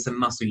 I think it's a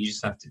muscle you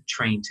just have to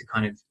train to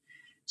kind of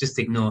just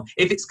ignore.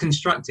 If it's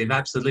constructive,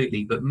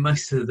 absolutely, but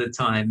most of the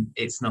time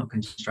it's not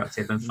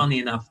constructive. And funny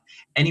enough,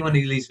 anyone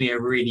who leaves me a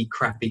really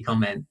crappy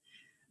comment,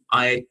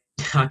 I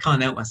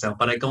can't help myself,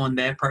 but I go on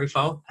their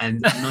profile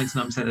and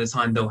 99% of the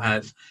time they'll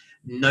have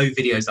no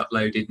videos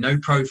uploaded, no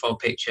profile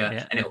picture,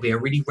 and it'll be a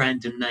really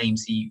random name.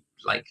 So you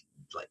like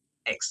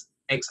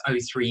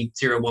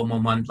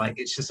X030111, like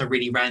it's just a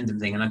really random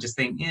thing, and I just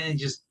think, yeah,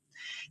 just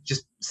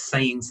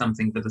saying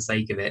something for the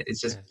sake of it, it's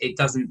just it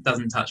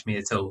doesn't touch me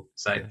at all.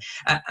 So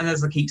and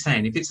as I keep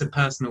saying, if it's a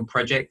personal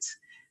project,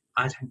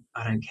 I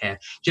don't care.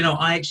 Do you know,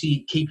 I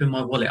actually keep in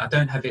my wallet, I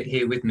don't have it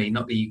here with me,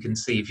 not that you can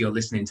see if you're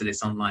listening to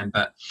this online,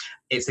 but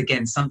it's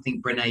again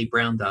something Brene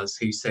Brown does,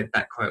 who said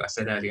that quote I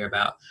said earlier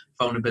about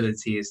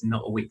vulnerability is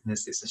not a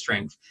weakness, it's a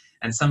strength.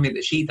 And something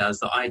that she does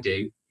that I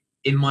do,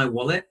 in my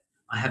wallet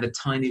I have a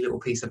tiny little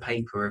piece of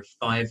paper of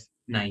 5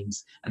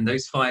 names, and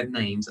those 5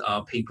 names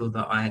are people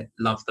that I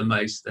love the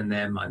most, and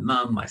they're my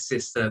mum, my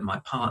sister, my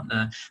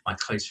partner, my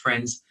close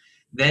friends.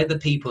 They're the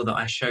people that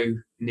I show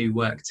new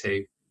work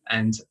to,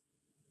 and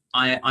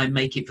I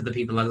make it for the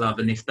people I love,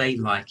 and if they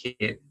like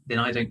it, then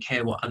I don't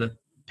care what other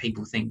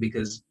people think,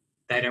 because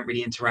they don't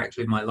really interact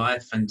with my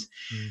life. And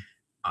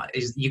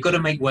you've got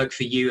to make work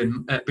for you,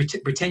 and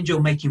pretend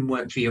you're making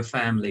work for your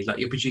family, like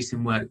you're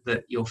producing work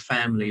that your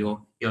family or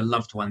your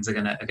loved ones are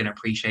gonna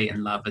appreciate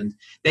and love, and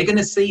they're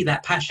gonna see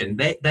that passion.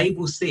 They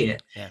will see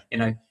it, you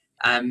know.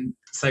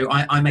 So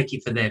I make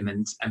it for them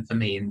and for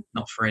me, and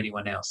not for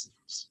anyone else.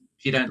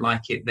 If you don't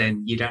like it,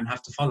 then you don't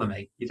have to follow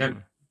me. You don't.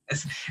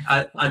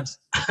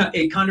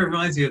 It kind of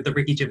reminds me of the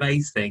Ricky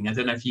Gervais thing. I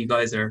don't know if you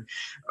guys are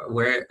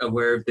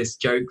aware of this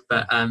joke,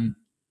 but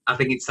I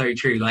think it's so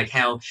true. Like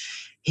how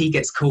he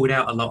gets called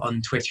out a lot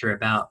on Twitter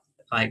about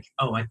like,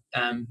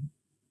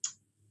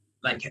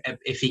 like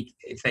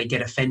if they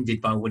get offended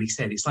by what he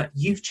said, it's like,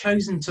 you've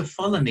chosen to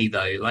follow me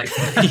though. Like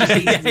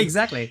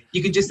exactly.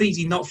 You could just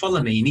easily not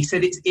follow me. And he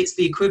said it's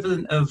the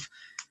equivalent of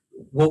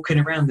walking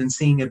around and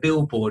seeing a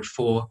billboard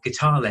for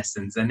guitar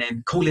lessons and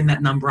then calling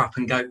that number up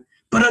and go,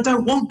 but I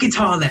don't want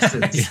guitar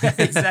lessons.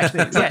 Exactly.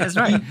 Yeah, that's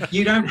right.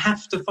 You don't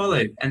have to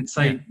follow. And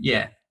so,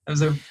 yeah, it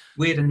was a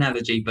weird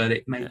analogy, but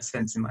it made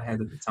sense in my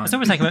head at the time. It's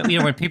almost like, you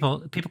know, when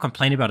people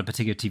complain about a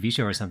particular TV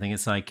show or something,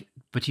 it's like,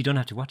 but you don't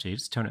have to watch it. You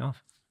just turn it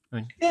off. I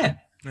mean, yeah.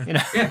 You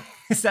know,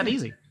 it's that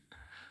easy.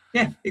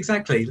 Yeah,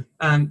 exactly.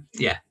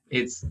 Yeah,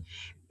 it's,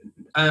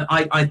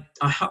 I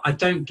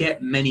don't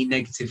get many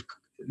negative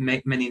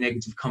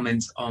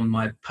comments on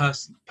my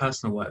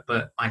personal work,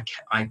 but I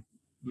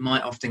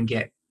might often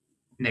get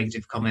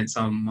negative comments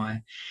on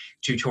my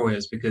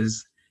tutorials,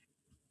 because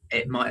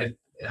it might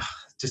have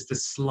just the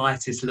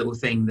slightest little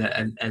thing that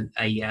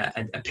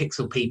a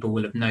pixel people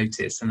will have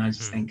noticed, and I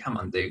just think, come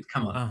on, dude,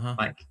 come on,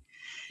 like,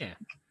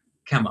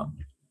 come on.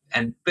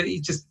 But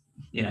it just,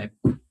 you know,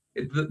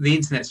 the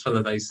internet's full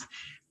of those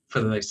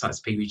types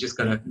of people. You just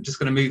gotta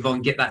move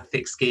on, get that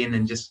thick skin,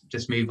 and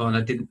just move on.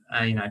 I didn't,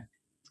 you know,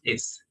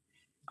 it's.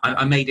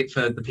 I made it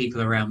for the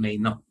people around me,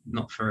 not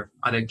for.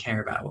 I don't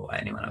care about what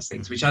anyone else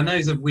thinks, which I know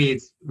is a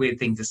weird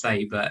thing to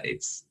say, but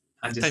it's.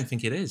 I don't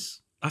think it is.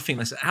 I think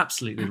that's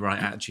absolutely the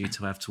right attitude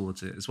to have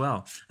towards it as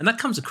well, and that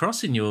comes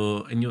across in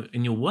your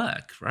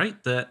work,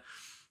 right? That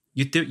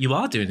you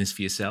are doing this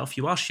for yourself.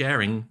 You are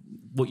sharing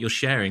what you're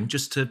sharing,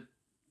 just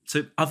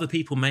so other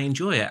people may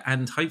enjoy it,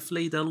 and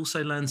hopefully they'll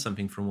also learn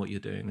something from what you're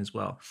doing as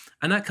well.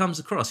 And that comes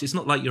across. It's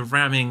not like you're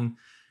ramming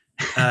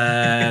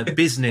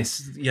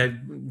business, you know,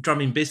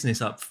 drumming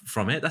business up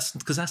from it. That's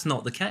because that's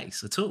not the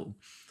case at all.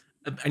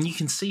 And you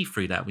can see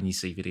through that when you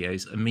see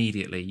videos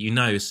immediately. You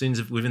know, as soon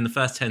as within the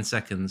first 10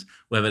 seconds,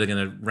 whether they're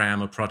going to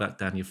ram a product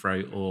down your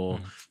throat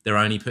or they're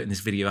only putting this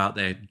video out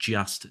there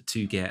just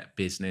to get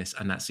business,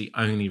 and that's the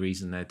only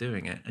reason they're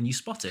doing it. And you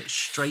spot it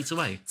straight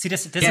away. See,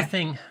 there's a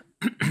thing,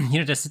 you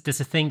know, there's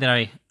a thing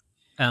that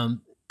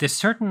there's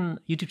certain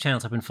YouTube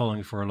channels I've been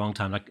following for a long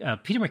time, like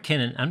Peter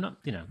McKinnon. I'm not,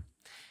 you know,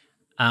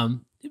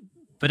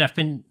 but I've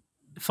been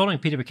following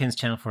Peter McKinnon's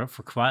channel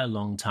for quite a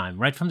long time,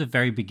 right from the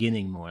very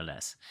beginning, more or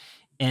less.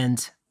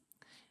 And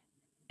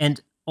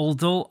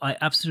although I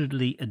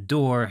absolutely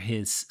adore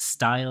his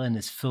style and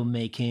his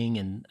filmmaking,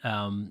 and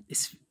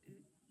it's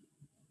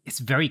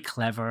very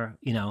clever,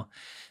 you know,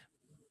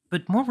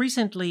 but more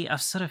recently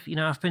I've sort of, you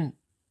know, I've been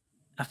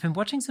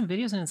watching some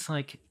videos, and it's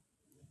like,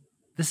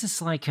 this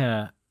is like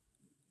a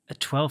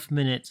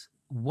 12-minute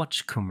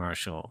watch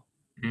commercial.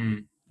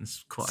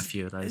 There's quite a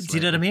few of those. Do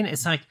you know what I mean?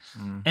 It's like,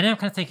 and I'm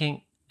kind of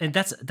thinking, and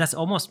that's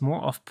almost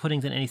more off-putting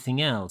than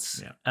anything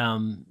else,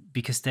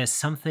 because there's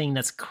something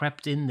that's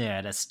crept in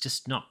there that's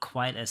just not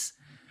quite as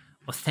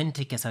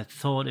authentic as I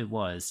thought it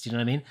was. Do you know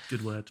what I mean?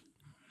 Good word.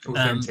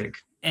 Authentic.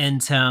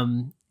 And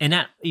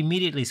that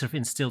immediately sort of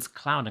instills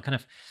cloud. And kind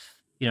of,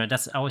 you know, I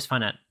always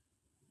find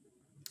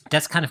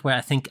that's kind of where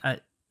I think I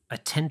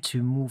tend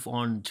to move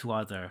on to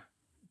other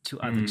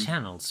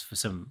channels for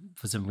some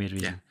weird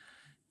reason. Yeah.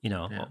 You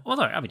know,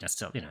 although, I mean, I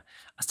still, you know,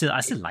 I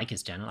still like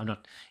his channel. I'm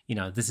not, you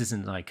know, this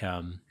isn't like,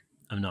 I'm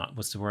not,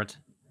 what's the word?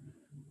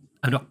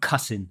 I'm not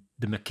cussing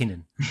the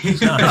McKinnon. You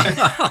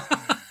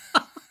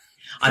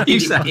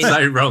sound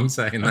so wrong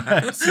saying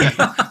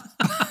that.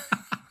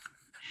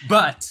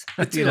 But,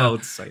 too old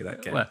to say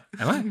that, Ken. Well,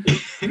 am I?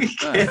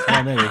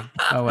 Yeah, maybe.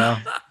 Oh, well.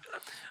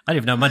 I don't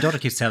even know. My daughter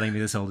keeps telling me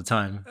this all the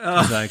time.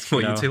 Like,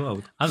 you're too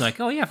old. I'm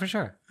like, oh yeah, for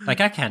sure. Like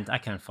I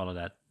can't follow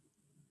that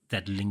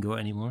lingo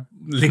anymore.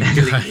 Lingo.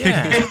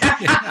 Yeah.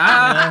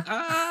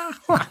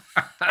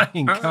 I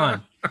mean, come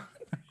on.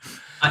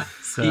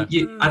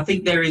 It's I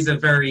think there is a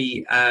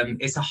very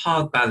it's a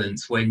hard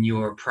balance when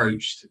you're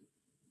approached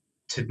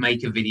to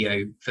make a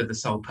video for the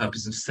sole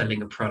purpose of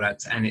selling a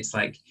product, and it's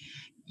like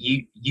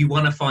you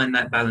want to find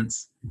that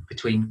balance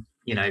between,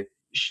 you know,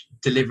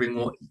 delivering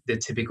what the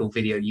typical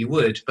video you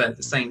would, but at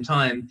the same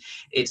time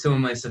it's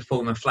almost a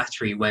form of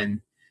flattery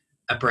when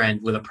a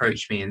brand will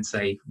approach me and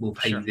say, we'll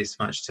pay you this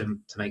much to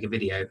make a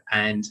video.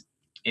 And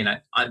you know,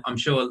 I'm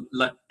sure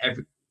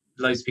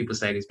loads of people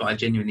say this, but I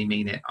genuinely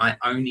mean it. I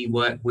only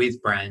work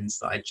with brands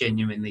that I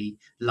genuinely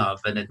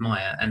love and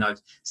admire, and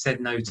I've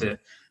said no to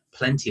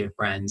plenty of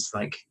brands,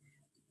 like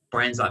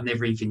brands that I've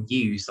never even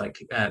used, like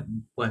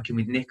working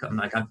with Nikon.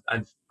 Like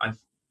I've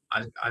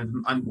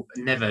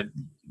never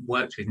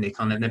worked with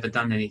Nikon. I've never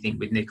done anything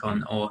with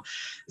Nikon, or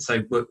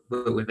so work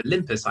with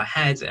Olympus I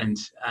had, and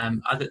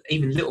other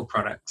even little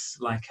products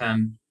like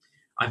I'm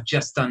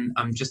just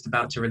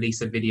about to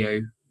release a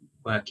video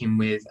working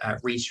with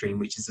Restream,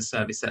 which is a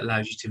service that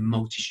allows you to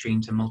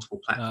multi-stream to multiple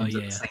platforms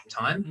at the same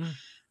time.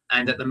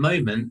 And at the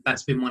moment,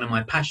 that's been one of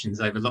my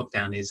passions over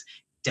lockdown, is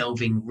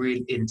delving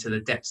really into the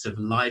depths of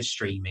live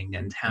streaming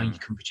and how you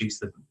can produce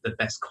the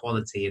best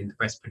quality and the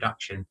best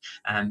production,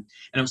 and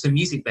also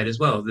MusicBed as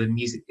well. The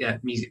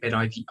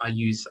MusicBed I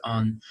use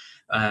on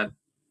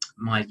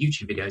my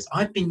YouTube videos.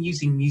 I've been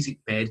using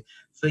MusicBed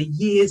for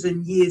years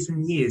and years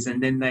and years,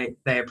 and then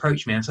they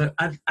approached me and said,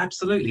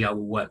 absolutely, I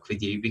will work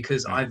with you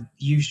because I've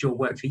used your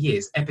work for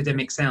years.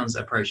 Epidemic Sounds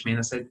approached me and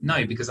I said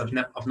no, because I've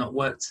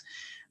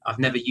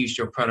never used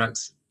your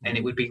products and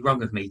it would be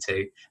wrong of me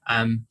to.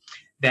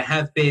 There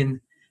have been,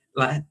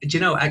 like, do you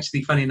know,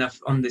 actually funny enough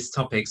on this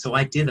topic, so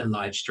I did a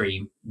live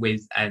stream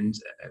with, and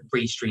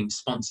Restream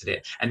sponsored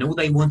it, and all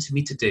they wanted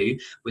me to do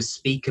was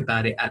speak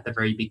about it at the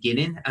very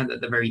beginning and at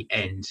the very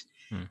end.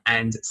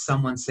 And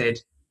someone said,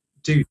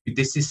 dude,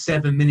 this is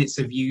 7 minutes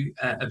of you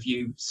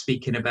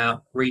speaking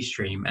about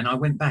Restream. And I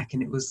went back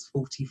and it was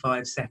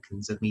 45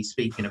 seconds of me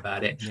speaking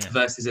about it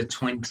versus a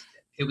 20.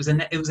 It was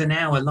an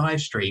hour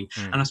live stream,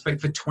 and I spoke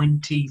for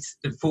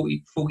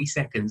 40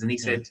 seconds, and he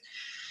said,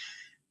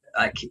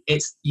 like,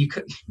 it's you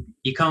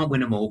can't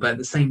win them all, but at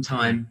the same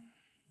time,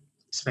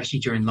 especially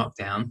during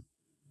lockdown,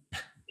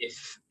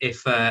 if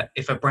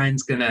a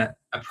brand's gonna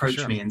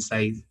approach me and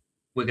say,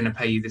 we're gonna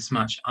pay you this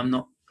much, I'm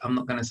not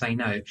gonna say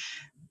no,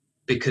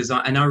 because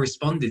I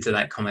responded to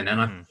that comment,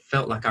 and I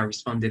felt like I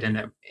responded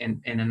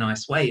in a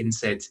nice way and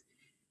said,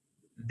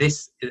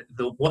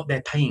 what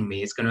they're paying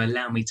me is going to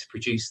allow me to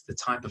produce the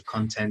type of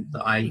content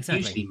that I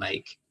usually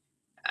make.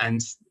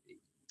 And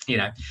you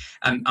know,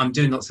 I'm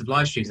doing lots of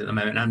live streams at the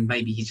moment, and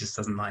maybe he just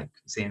doesn't like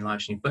seeing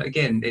live streams. But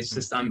again, it's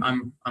just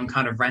I'm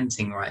kind of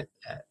ranting right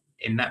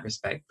in that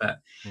respect. But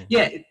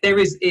it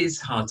is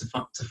hard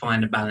to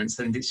find a balance,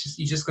 and it's just,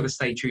 you just got to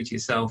stay true to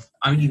yourself.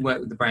 Only work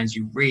with the brands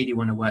you really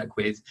want to work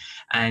with,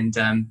 and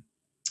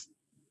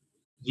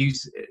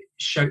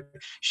show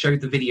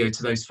the video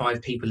to those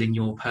 5 people in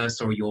your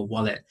purse or your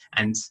wallet,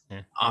 and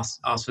ask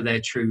for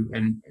their true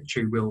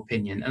real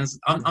opinion. And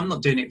I'm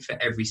not doing it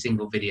for every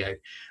single video.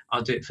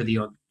 I'll do it for the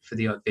odd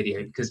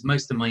video, because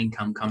most of my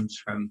income comes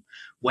from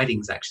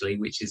weddings, actually,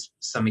 which is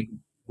something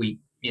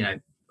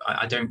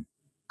I don't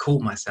call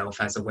myself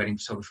as a wedding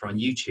photographer on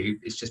YouTube.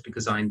 It's just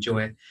because I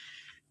enjoy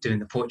doing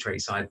the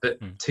portrait side, but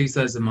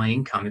 2/3 of my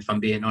income, if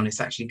I'm being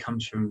honest, actually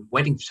comes from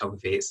wedding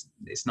photography.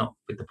 It's not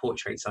with the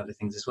portrait side of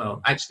things as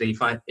well. Actually,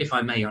 if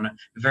I may, on a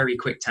very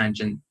quick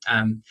tangent,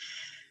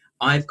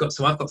 I've got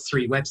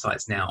 3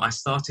 websites now. I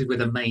started with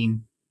a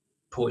main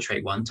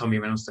portrait one,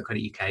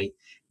 tommyreynolds.co.uk.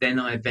 Then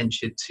I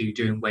ventured to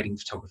doing wedding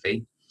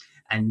photography,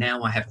 and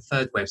now I have a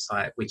 3rd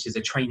website, which is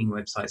a training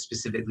website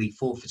specifically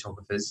for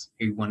photographers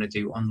who want to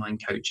do online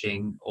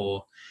coaching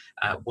or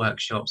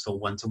workshops or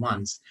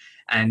one-to-ones.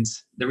 And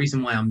the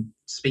reason why I'm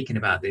speaking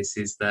about this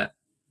is that,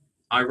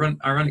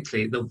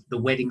 ironically, the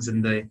weddings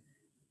and the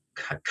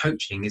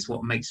coaching is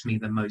what makes me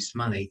the most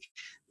money.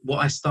 What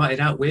I started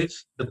out with,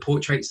 the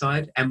portrait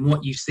side, and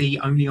what you see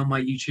only on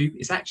my YouTube,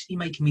 is actually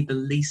making me the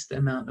least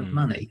amount of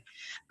money,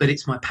 but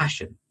it's my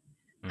passion.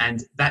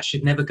 And that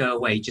should never go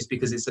away just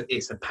because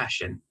it's a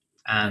passion.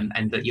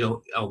 And that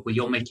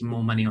you're making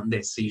more money on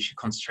this, so you should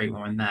concentrate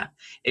more on that.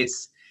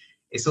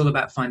 It's all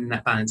about finding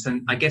that balance.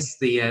 And I guess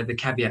the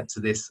caveat to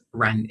this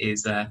rant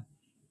is, it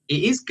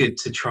is good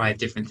to try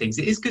different things.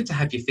 It is good to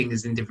have your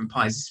fingers in different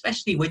pies,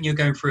 especially when you're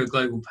going through a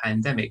global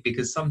pandemic,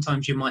 because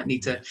sometimes you might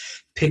need to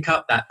pick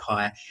up that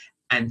pie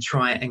and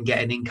try and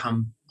get an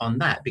income on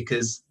that,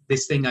 because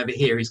this thing over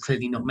here is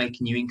clearly not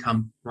making you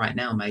income right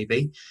now,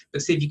 maybe.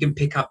 But see if you can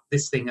pick up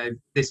this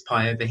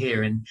pie over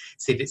here and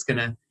see if it's going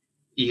to,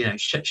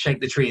 shake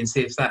the tree and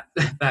see if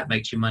that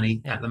makes you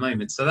money at the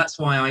moment. So that's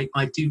why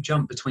I do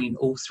jump between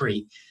all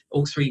 3.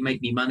 All 3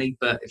 make me money,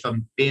 but if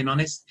I'm being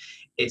honest,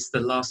 it's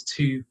the last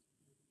 2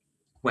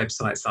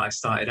 websites that I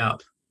started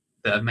up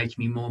that are making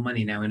me more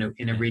money now in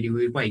a really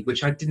weird way,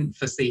 which I didn't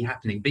foresee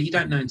happening. But you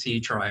don't know until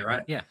you try,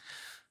 right? Yeah.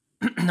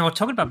 Now, we're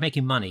talking about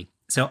making money.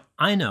 So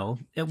I know,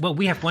 well,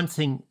 we have one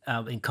thing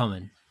in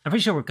common. I'm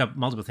pretty sure we've got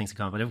multiple things in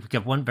common, but we've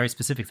got one very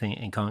specific thing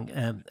in common.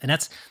 And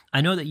that's,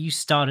 I know that you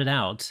started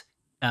out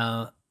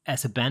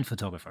as a band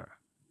photographer.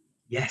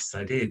 Yes,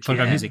 I did.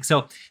 Photograph Yeah. music.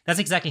 So that's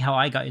exactly how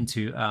I got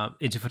into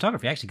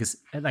photography, actually, because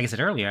like I said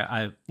earlier,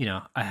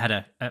 I had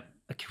a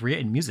career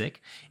in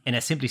music, and I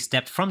simply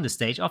stepped from the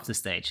stage off the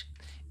stage,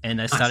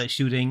 and I started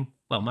shooting,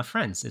 well, my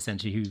friends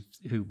essentially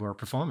who were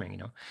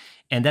performing,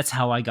 and that's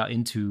how I got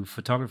into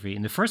photography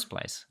in the first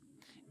place.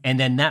 And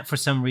then that for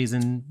some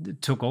reason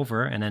took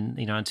over, and then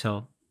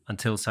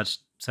until such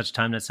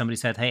time that somebody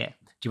said, "Hey,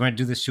 do you want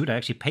to do this shoot? I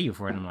actually pay you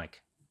for it." And I'm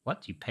like,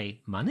 "What? You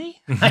pay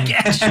money? Like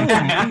actual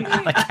money?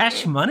 Like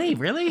cash money?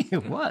 Really?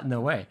 What?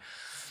 No way."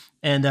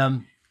 And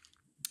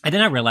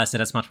then I realized that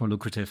that's much more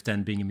lucrative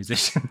than being a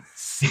musician.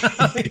 So,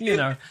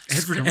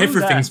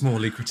 everything's more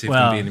lucrative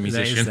than being a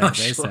musician.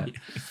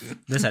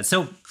 There's that.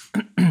 So,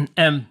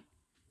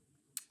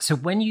 so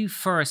when you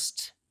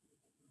first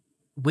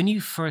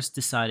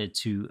decided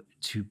to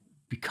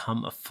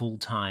become a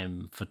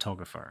full-time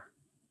photographer,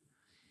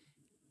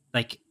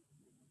 like,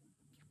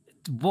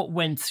 what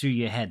went through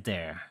your head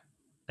there?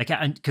 Like,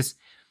 because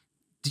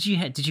did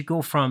you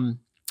go from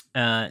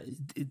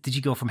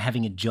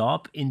having a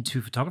job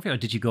into photography, or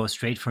did you go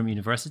straight from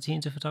university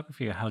into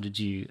photography, or how did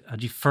you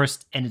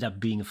first ended up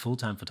being a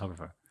full-time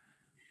photographer?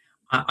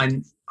 I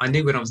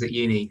knew when I was at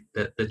uni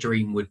that the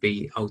dream would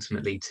be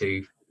ultimately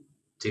to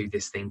do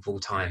this thing full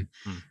time.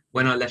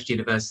 When I left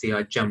university,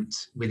 I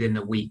jumped within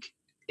a week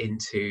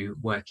into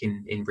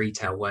working in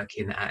retail,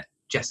 working at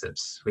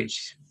Jessops,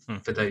 which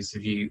for those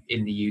of you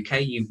in the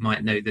UK, you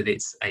might know that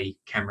it's a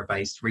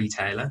camera-based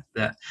retailer.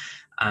 That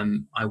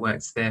I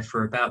worked there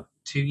for about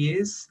 2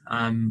 years,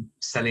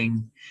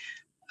 selling.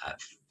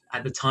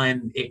 At the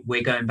time,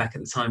 we're going back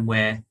at the time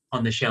where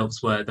on the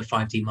shelves were the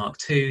 5D Mark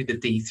II, the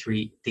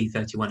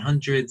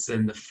D3100s,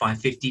 and the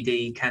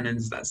 550D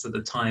Canons. That's at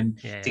the time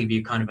to give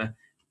you kind of a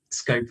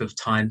scope of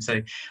time.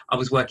 So I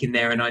was working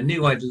there, and I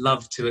knew I'd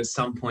love to at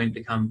some point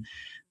become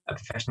a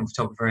professional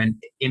photographer.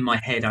 And in my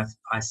head,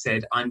 I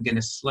said, I'm going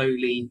to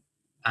slowly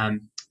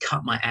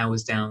cut my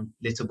hours down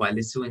little by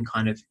little and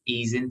kind of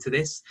ease into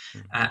this.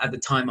 At the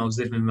time, I was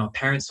living with my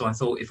parents, so I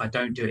thought, if I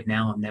don't do it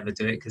now, I'll never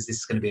do it, because this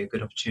is going to be a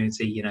good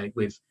opportunity,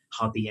 with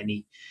hardly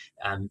any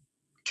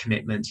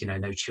commitment,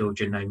 no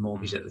children, no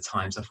mortgage at the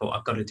time. So I thought,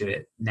 I've got to do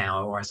it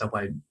now, or else I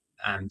won't.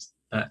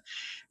 But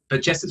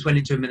Jessops went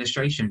into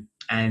administration,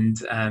 and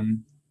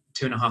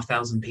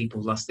 2,500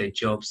 people lost their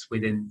jobs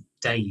within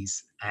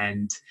days.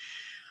 And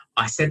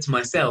I said to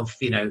myself,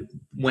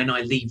 when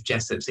I leave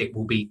Jessops, it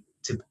will be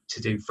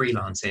to do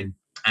freelancing.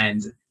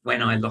 And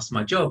when I lost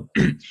my job,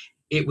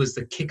 it was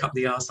the kick up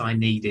the arse I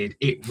needed.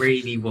 It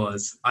really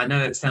was. I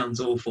know it sounds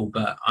awful,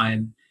 but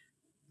I'm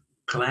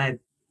glad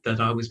that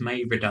I was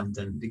made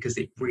redundant, because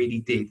it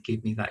really did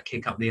give me that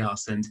kick up the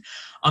arse. And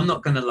I'm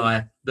not going to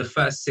lie, the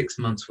first 6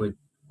 months were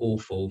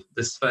awful.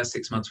 This first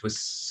 6 months was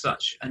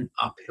such an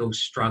uphill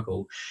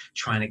struggle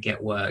trying to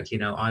get work.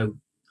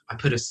 I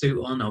put a suit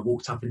on, I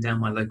walked up and down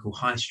my local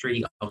high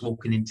street. I was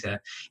walking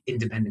into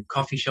independent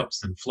coffee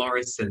shops and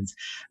florists and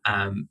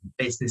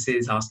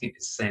businesses,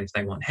 saying if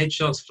they want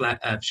headshots,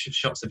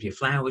 shots of your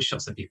flowers,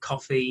 shots of your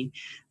coffee,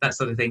 that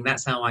sort of thing.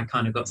 That's how I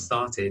kind of got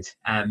started.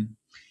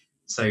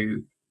 So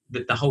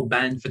the whole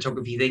band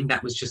photography thing,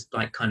 that was just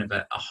like kind of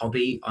a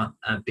hobby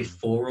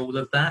before all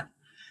of that.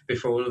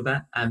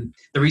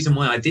 The reason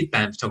why I did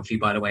band photography,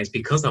 by the way, is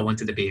because I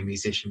wanted to be a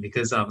musician,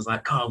 because I was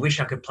like, I wish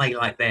I could play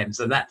like them.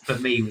 So that for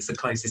me was the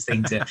closest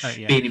thing to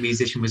being a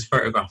musician, was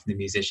photographing the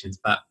musicians.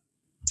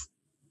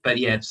 But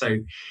yeah, so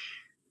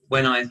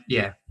when I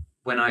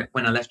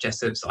left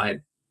Jessops, I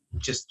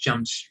just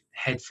jumped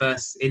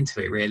headfirst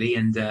into it, really.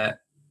 And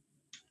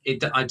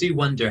I do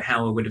wonder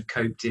how I would have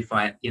coped if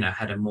I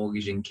had a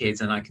mortgage and kids.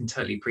 And I can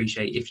totally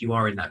appreciate, if you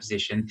are in that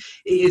position,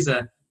 it is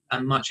a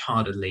much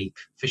harder leap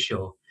for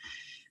sure.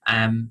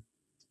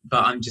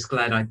 But I'm just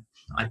glad I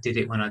did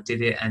it when I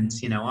did it. And,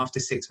 after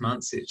 6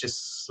 months, it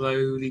just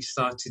slowly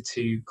started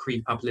to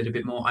creep up a little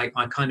bit more.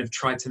 I kind of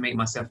tried to make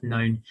myself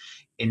known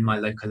in my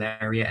local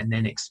area and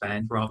then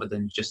expand, rather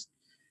than just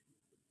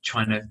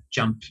trying to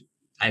jump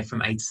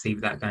from A to C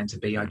without going to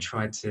B. I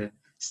tried to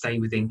stay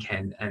within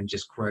Kent and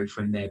just grow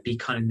from there, be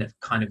kind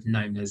of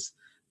known as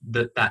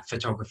that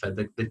photographer,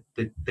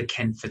 the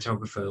Kent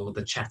photographer, or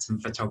the Chatham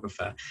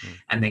photographer,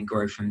 and then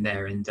grow from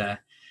there. And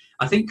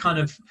I think, kind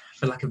of,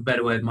 for lack of a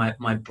better word,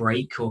 my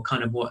break, or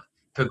kind of what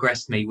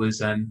progressed me,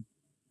 was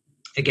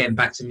again,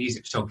 back to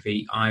music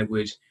photography. I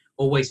would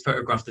always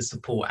photograph the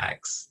support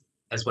acts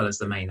as well as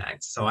the main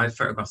act. So I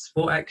photographed the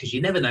support act, because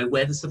you never know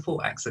where the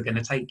support acts are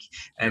going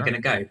to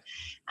go.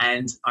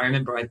 And I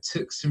remember I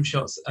took some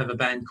shots of a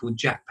band called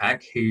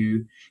Jackpack,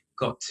 who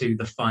got to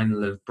the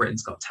final of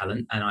Britain's Got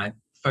Talent, and I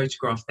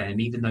photographed them,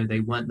 even though they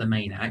weren't the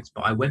main act.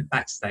 But I went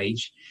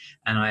backstage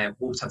and I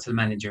walked up to the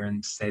manager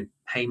and said,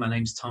 "Hey, my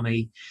name's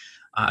Tommy.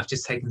 I've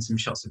just taken some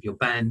shots of your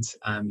band.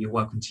 You're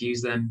welcome to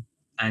use them."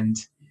 And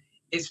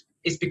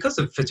it's because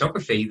of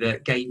photography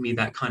that gave me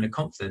that kind of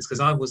confidence, because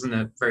I wasn't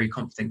a very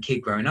confident kid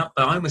growing up,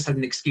 but I almost had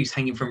an excuse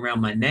hanging from around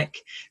my neck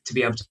to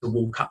be able to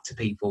walk up to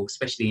people,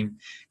 especially in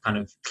kind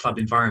of club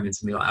environments,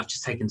 and be like, "I've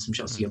just taken some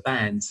shots of your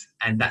band."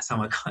 And that's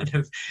how I kind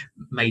of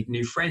made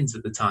new friends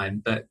at the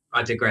time. But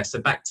I digress. So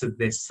back to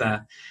this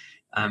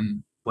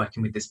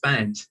working with this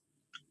band.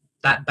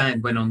 That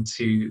band went on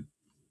to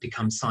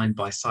become signed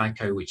by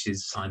Psycho, which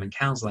is Simon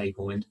Cowell's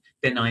label, and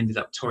then I ended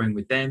up touring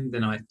with them.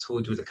 Then I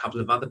toured with a couple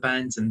of other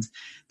bands, and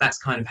that's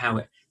kind of how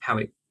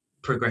it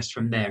progressed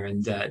from there.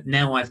 And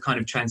now I've kind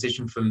of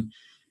transitioned from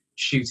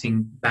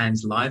shooting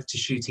bands live to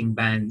shooting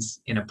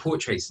bands in a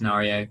portrait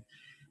scenario,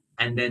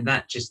 and then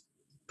that just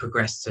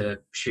progressed to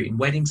shooting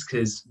weddings,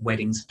 because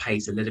weddings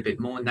pays a little bit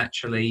more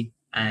naturally.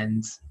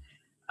 And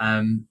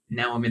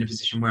now I'm in a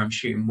position where I'm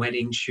shooting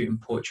weddings, shooting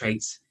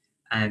portraits,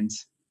 and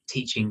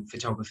teaching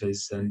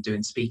photographers and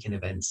doing speaking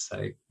events.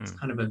 So it's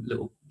kind of a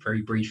little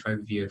very brief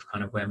overview of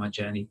kind of where my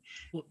journey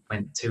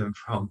went to and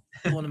from.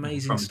 What an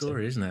amazing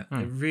story, isn't it?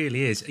 It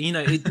really is. You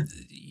know,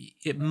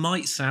 it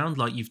might sound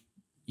like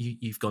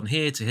you've gone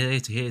here to here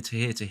to here to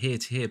here to here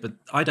to here, but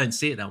I don't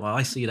see it that way.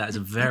 I see that as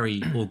a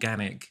very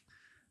organic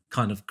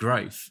kind of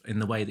growth in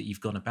the way that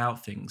you've gone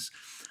about things.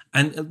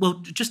 And well,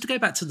 just to go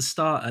back to the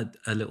start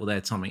a little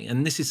there, Tommy,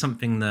 and this is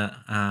something that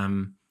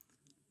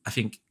I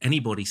think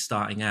anybody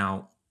starting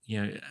out,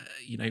 you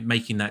know,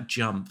 making that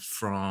jump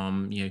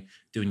from, you know,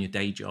 doing your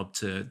day job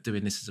to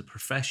doing this as a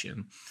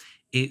profession,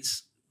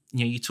 it's,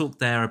 you know, you talk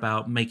there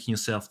about making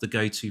yourself the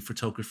go-to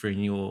photographer in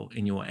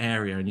your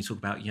area, and you talk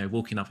about, you know,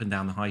 walking up and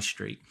down the high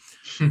street.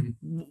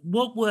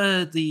 What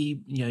were the,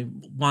 you know,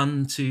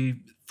 1, 2,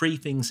 3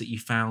 things that you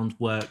found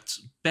worked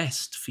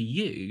best for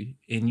you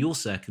in your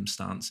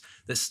circumstance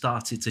that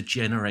started to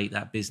generate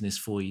that business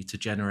for you, to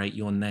generate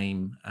your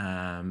name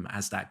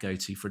as that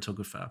go-to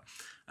photographer?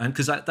 And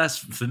because that's,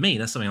 for me,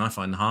 that's something I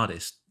find the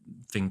hardest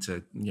thing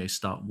to, you know,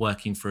 start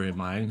working through in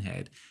my own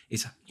head,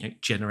 is, you know,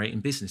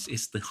 generating business.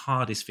 It's the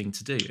hardest thing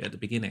to do at the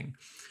beginning.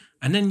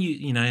 And then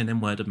you know, and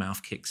then word of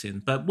mouth kicks in.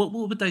 But what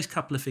would those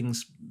couple of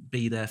things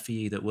be there for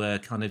you that were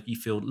kind of, you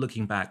feel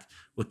looking back,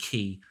 were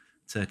key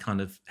to kind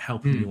of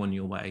helping you on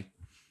your way?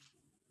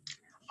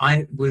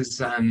 I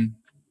was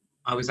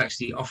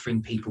actually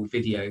offering people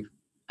video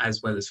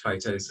as well as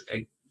photos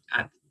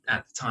at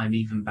the time,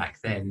 even back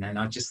then. And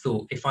I just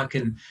thought, if I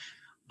can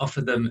offer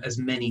them as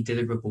many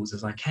deliverables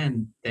as I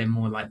can, they're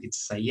more likely to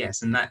say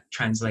yes. And that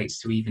translates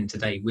to even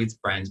today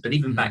with brands. But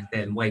even back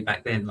then, way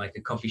back then, like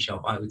a coffee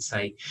shop, I would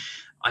say,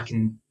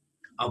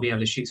 I'll be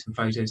able to shoot some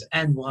photos,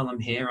 and while I'm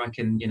here, I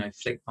can, you know,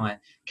 flick my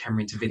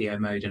camera into video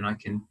mode, and I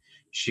can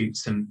shoot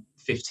some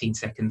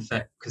 15-second,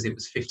 because it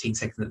was 15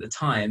 seconds at the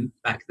time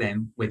back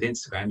then. With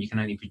Instagram, you can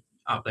only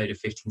upload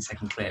a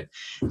 15-second clip.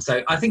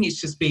 So I think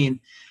it's just being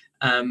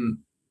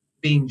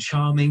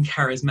charming,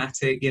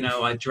 charismatic. You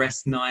know, I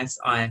dress nice.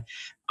 I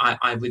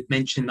would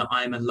mention that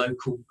I'm a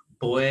local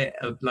boy,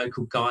 a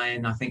local guy,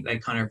 and I think they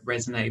kind of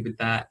resonated with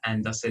that.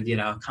 And I said, you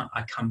know,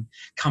 I come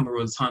here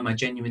all the time. I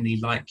genuinely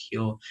like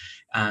your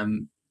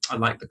I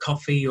like the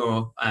coffee,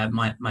 or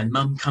my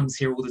mum comes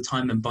here all the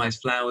time and buys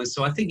flowers.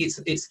 So I think it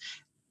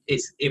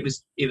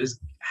was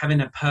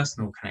having a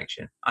personal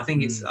connection. I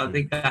think I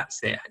think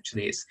that's it,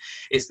 actually.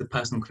 It's the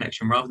personal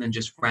connection, rather than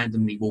just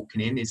randomly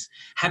walking in. Is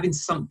having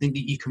something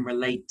that you can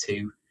relate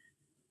to,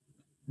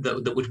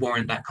 that would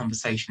warrant that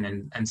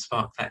conversation and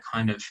spark that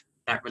kind of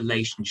that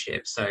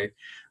relationship. So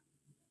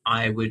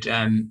I would,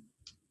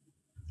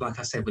 like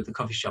I said, with the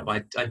coffee shop,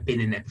 I'd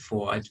been in it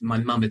before. My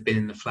mum had been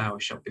in the flower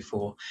shop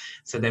before,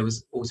 so there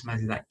was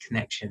automatically that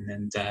connection.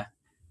 And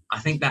I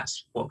think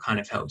that's what kind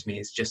of helped me,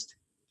 is just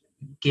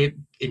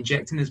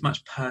injecting as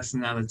much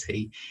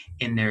personality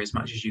in there as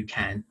much as you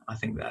can. I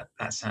think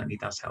that certainly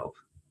does help.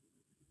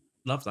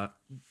 Love that.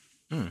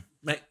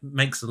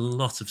 Makes a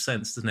lot of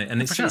sense, doesn't it?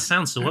 And it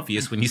sounds so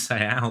obvious when you say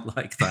it out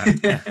like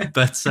that,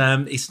 but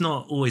it's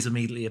not always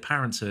immediately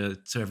apparent to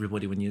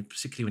everybody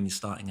particularly when you're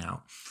starting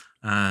out,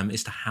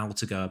 as to how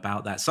to go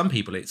about that. Some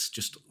people, it's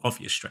just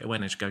obvious straight away,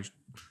 and they just go,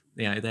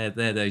 you know,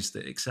 they're those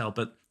that excel,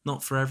 but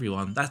not for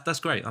everyone.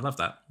 That's great. I love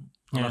that.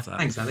 I love that.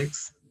 Thanks,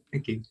 Alex.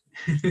 Thank you.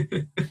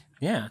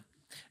 Yeah.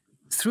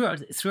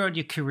 Throughout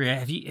your career,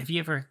 have you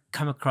ever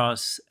come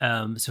across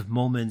sort of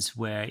moments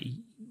where,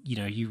 you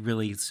know, you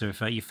really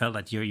sort of you felt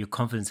that your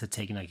confidence had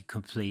taken like a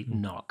complete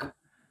knock?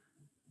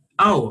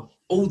 Oh,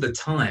 all the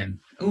time,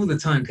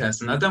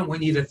 Kirsten. I don't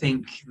want you to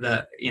think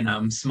that, you know,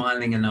 I'm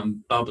smiling and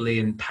I'm bubbly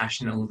and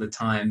passionate all the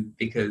time,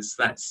 because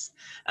that's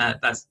not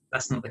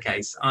the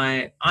case.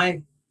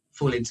 I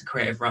fall into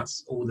creative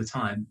ruts all the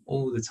time.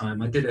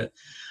 I did a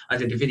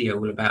video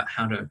all about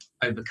how to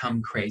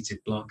overcome creative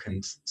block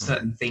and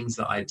certain things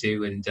that I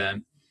do.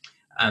 And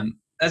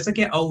as I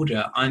get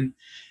older,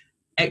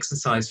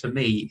 exercise for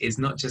me is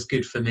not just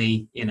good for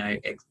me, you know,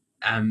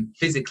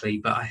 physically,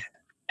 but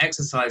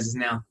exercise has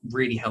now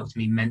really helped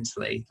me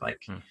mentally.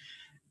 Like,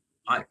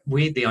 I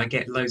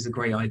get loads of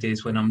great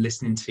ideas when I'm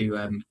listening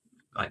to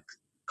like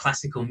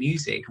classical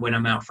music when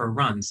I'm out for a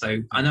run. So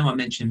I know I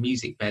mentioned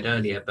music bed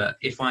earlier, but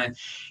if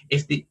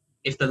the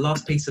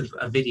last piece of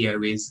a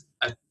video is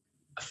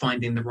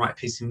finding the right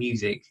piece of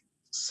music,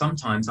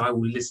 sometimes I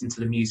will listen to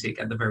the music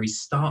at the very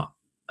start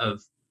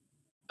of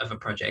a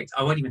project.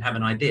 I won't even have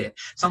an idea.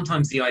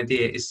 Sometimes the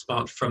idea is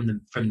sparked from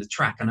the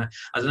track. And I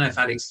don't know if,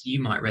 Alex, you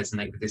might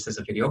resonate with this as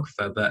a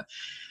videographer, but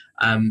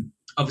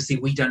obviously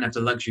we don't have the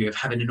luxury of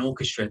having an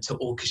orchestra to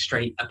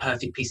orchestrate a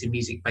perfect piece of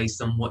music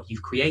based on what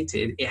you've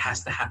created. It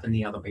has to happen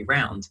the other way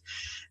round.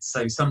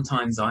 So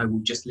sometimes I will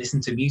just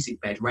listen to music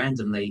bed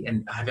randomly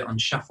and have it on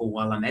shuffle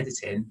while I'm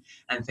editing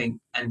and think,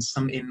 and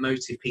some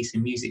emotive piece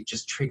of music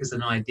just triggers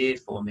an idea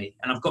for me.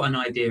 And I've got an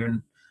idea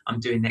and I'm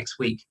doing next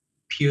week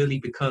purely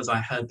because I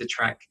heard the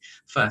track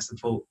first and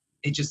thought,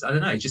 it just, I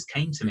don't know, it just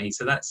came to me.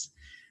 So that's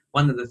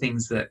one of the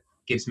things that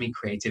gives me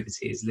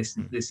creativity, is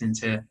listening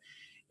to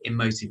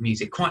emotive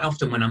music. Quite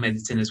often when I'm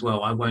editing as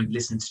well, I won't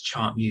listen to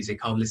chart music.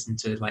 I'll listen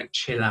to like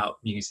chill out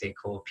music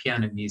or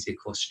piano music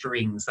or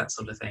strings, that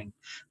sort of thing.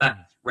 That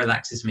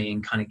relaxes me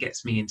and kind of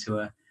gets me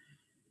into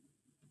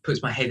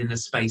puts my head in a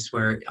space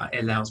where it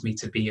allows me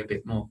to be a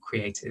bit more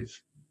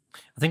creative.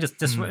 I think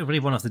that's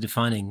really one of the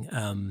defining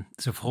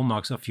sort of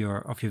hallmarks of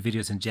your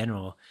videos in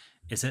general,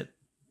 is that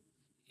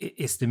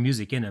it's the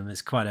music in them.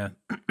 It's quite a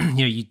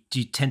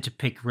you tend to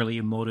pick really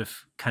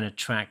emotive kind of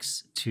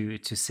tracks to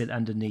sit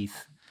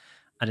underneath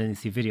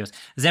your videos.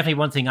 There's definitely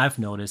one thing I've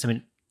noticed. I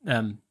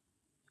mean,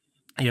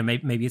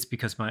 maybe it's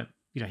because my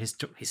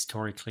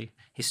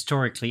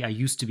historically I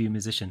used to be a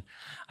musician.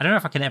 I don't know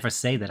if I can ever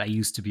say that I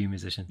used to be a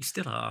musician. You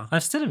still are. I'm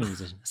still a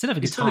musician. I still have a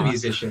guitar. You're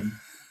still a musician.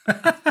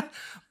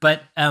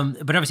 But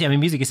obviously, I mean,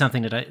 music is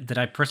something that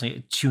I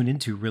personally tune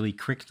into really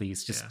quickly.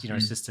 It's just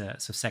it's just a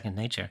sort of second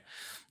nature,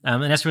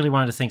 and that's really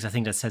one of the things I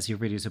think that sets your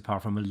videos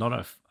apart from a lot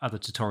of other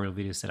tutorial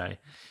videos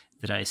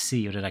that I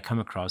see or that I come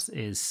across.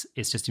 Is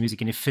just the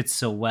music, and it fits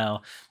so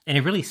well, and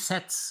it really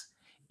sets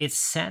a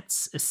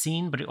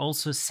scene, but it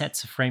also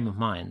sets a frame of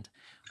mind.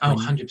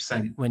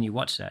 100%. When you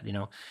watch that,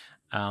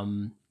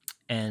 and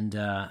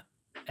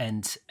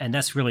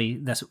that's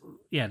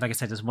like I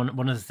said, that's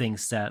one of the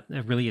things that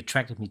really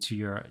attracted me to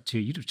your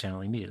YouTube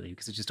channel immediately,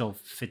 because it just all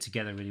fit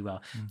together really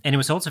well. And it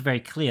was also very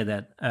clear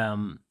that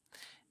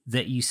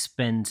that you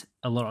spend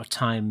a lot of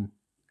time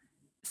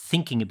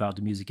thinking about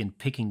the music and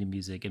picking the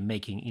music and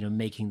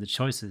making the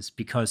choices,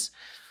 because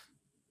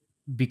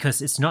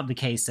it's not the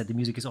case that the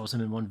music is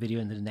awesome in one video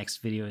and then the next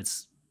video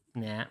it's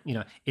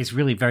it's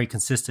really very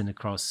consistent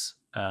across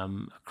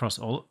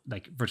all,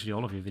 like virtually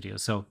all of your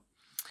videos. So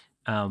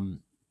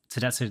so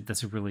that's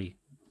a really,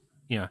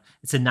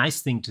 it's a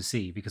nice thing to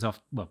see, because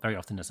very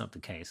often that's not the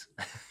case.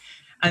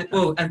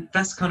 and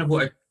that's kind of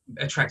what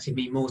attracted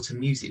me more to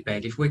Music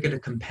Bed. If we're going to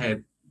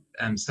compare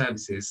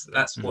services,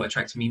 that's what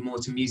attracted me more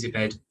to Music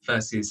Bed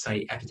versus,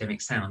 say,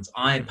 Epidemic Sounds.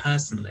 I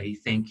personally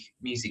think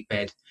Music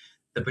Bed,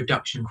 the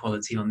production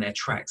quality on their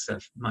tracks are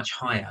much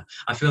higher.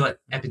 I feel like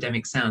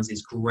Epidemic Sounds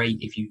is great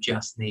if you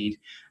just need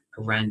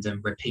a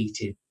random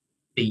repeated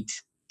beat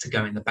to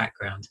go in the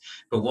background.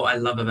 But what I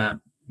love about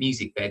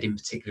Music Bed in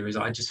particular is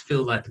I just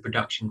feel like the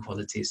production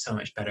quality is so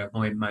much better,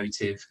 more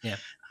emotive.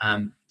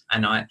 And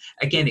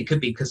again, it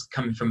could be because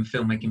coming from a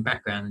filmmaking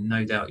background, and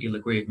no doubt you'll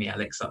agree with me,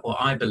 Alex, or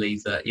I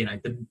believe that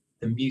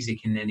the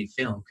music in any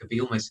film could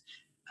be almost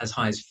as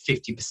high as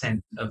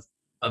 50%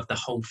 of the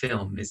whole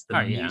film is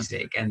the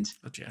music. And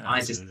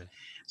I just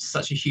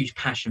such a huge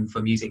passion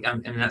for music,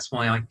 and that's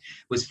why I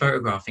was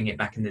photographing it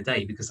back in the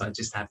day, because I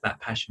just have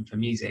that passion for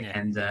music.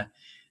 And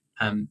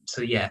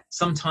so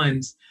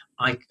sometimes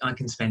I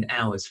can spend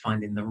hours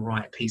finding the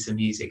right piece of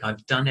music.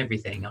 I've done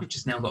everything. I've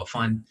just now got to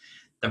find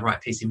the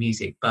right piece of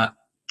music. But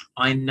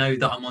I know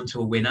that I'm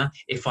onto a winner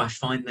if I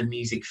find the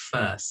music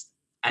first,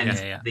 and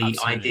the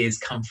ideas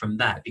come from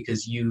that,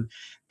 because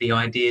the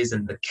ideas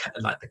and the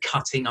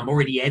cutting, I'm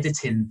already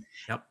editing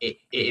it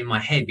in my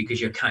head because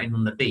you're cutting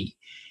on the beat.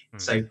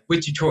 So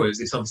with tutorials,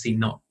 it's obviously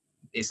not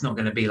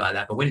going to be like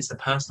that. But when it's a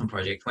personal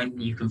project, when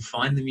you can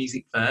find the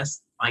music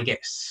first, I get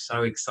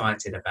so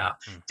excited about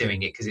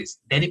doing it, because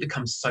then it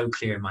becomes so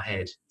clear in my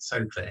head,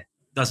 so clear.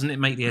 Doesn't it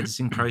make the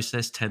editing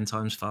process 10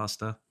 times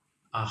faster?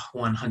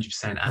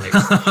 100%, Alex.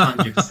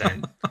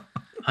 100%.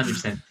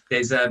 100%.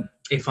 There's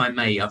if I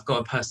may, I've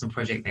got a personal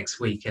project next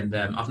week, and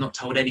I've not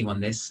told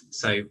anyone this,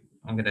 so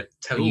I'm going to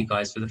tell you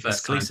guys for the first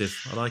exclusive.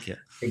 I like it.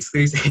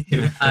 Exclusive.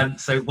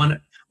 So one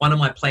of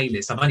my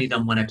playlists, I've only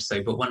done one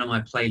episode, but one of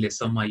my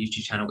playlists on my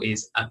YouTube channel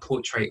is a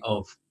portrait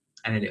of,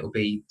 and then it'll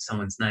be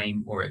someone's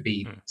name, or it'll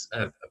be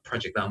a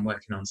project that I'm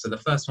working on. So the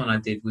first one I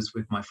did was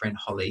with my friend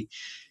Holly,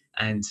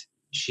 and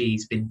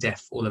she's been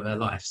deaf all of her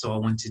life. So I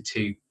wanted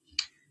to,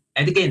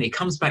 and again, it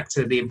comes back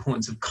to the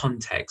importance of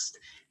context,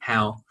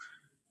 how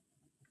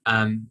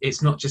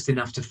it's not just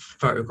enough to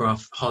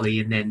photograph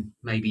Holly and then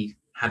maybe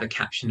have a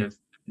caption of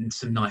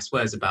some nice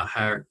words about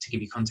her to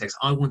give you context.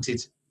 I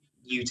wanted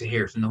you to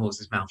hear it from the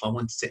horse's mouth. I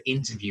wanted to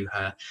interview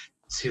her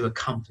to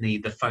accompany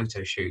the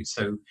photo shoot.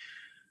 So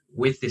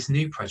with this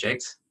new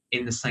project,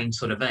 in the same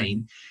sort of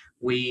vein,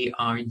 we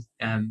are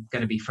going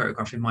to be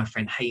photographing my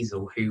friend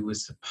Hazel, who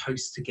was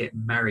supposed to get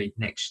married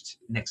next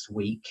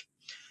week.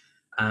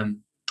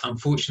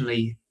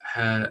 Unfortunately,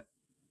 her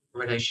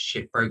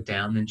relationship broke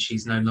down and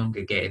she's no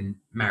longer getting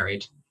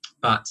married.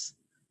 But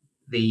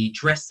the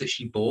dress that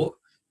she bought,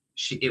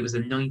 it was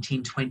a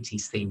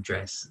 1920s themed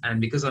dress.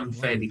 And because I'm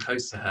fairly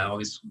close to her, I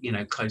was,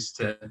 close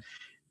to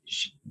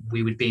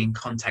we would be in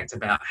contact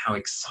about how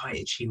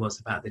excited she was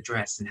about the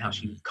dress and how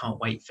she can't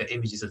wait for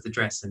images of the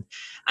dress. And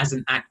as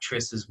an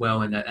actress as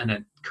well, and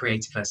a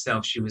creative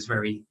herself, she was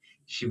very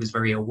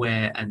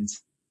aware, and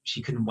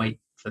she couldn't wait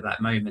for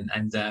that moment.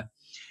 And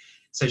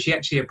so she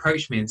actually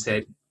approached me and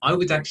said, I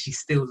would actually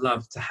still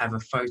love to have a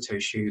photo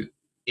shoot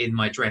in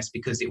my dress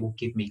because it will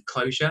give me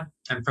closure.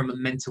 And from a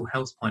mental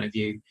health point of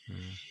view,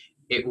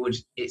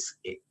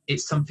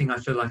 it's something I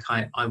feel like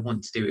I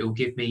want to do. It will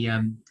give me,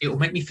 it will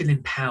make me feel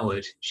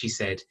empowered, she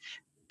said,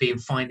 being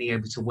finally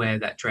able to wear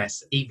that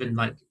dress, even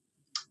like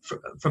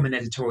from an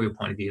editorial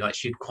point of view. Like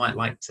she'd quite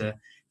like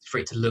for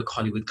it to look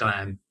Hollywood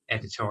glam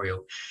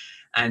editorial.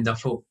 And I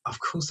thought, of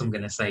course I'm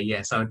going to say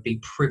yes. I would be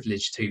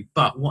privileged to.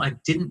 But what I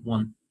didn't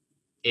want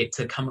it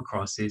to come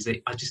across is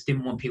I just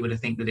didn't want people to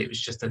think that it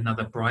was just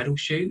another bridal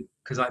shoot,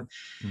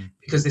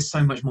 because there's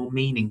so much more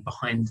meaning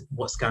behind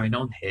what's going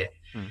on here.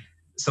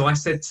 So I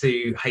said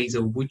to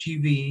Hazel, would you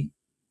be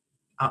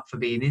up for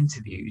being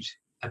interviewed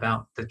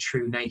about the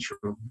true nature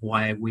of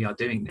why we are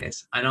doing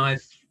this? And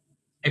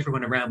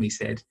everyone around me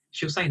said,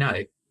 she'll say no,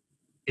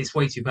 it's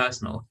way too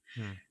personal.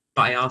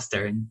 But I asked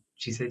her and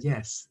she said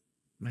yes.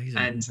 Amazing.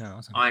 And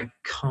awesome. I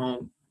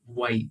can't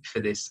wait for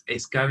this.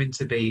 It's going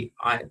to be,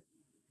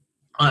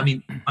 I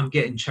mean, I'm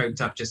getting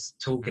choked up just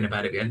talking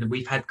about it. And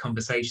we've had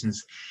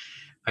conversations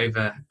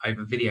over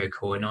video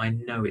call, and I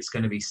know it's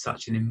going to be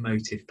such an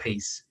emotive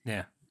piece.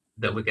 Yeah.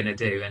 That we're going to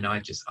do. And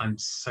I'm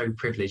so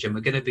privileged. And we're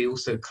going to be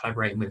also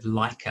collaborating with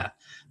Leica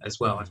as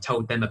well. I've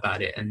told them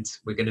about it, and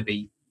we're going to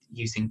be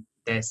using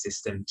their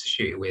system to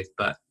shoot it with.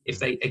 But if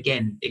they,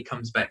 again, it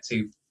comes back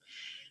to,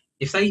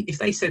 if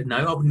they said no,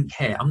 I wouldn't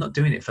care. I'm not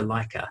doing it for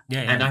Leica.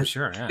 Yeah, and for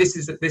sure. Yeah. This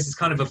is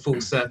kind of a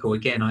full circle.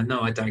 Again, I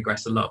know I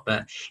digress a lot,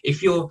 but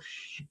if you're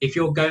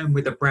going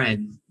with a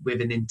brand with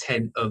an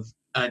intent of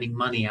earning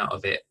money out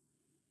of it,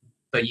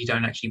 but you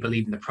don't actually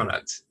believe in the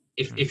product,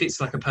 if it's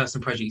like a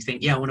personal project, you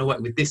think, yeah, I want to work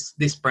with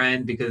this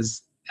brand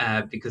because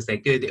they're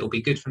good, it'll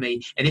be good for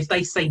me. And if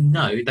they say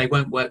no, they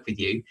won't work with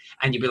you,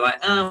 and you'll be like,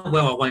 oh,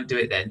 well, I won't do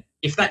it then.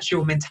 If that's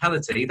your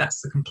mentality,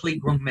 that's the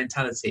complete wrong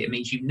mentality. It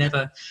means you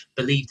never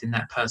believed in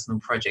that personal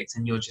project,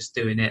 and you're just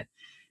doing it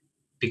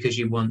because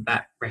you want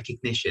that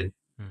recognition.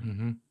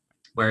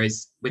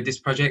 Whereas with this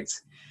project,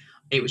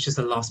 it was just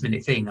a last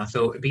minute thing. I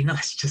thought it'd be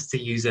nice just to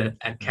use a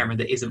camera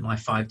that isn't my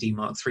 5D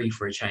Mark III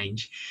for a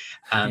change,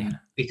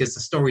 because the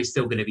story's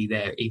still going to be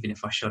there, even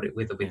if I shot it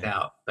with or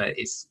without. But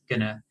it's going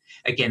to,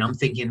 again, I'm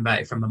thinking about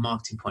it from a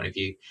marketing point of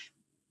view.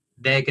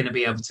 They're going to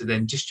be able to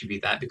then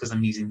distribute that because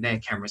I'm using their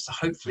camera. So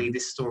hopefully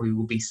this story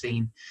will be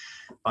seen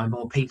by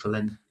more people,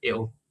 and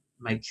it'll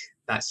make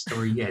that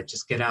story,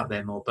 just get out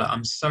there more. But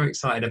I'm so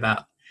excited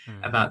about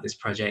this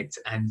project,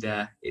 and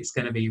it's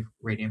going to be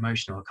really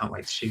emotional. I can't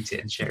wait to shoot it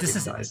and share it with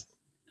you guys.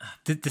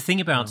 The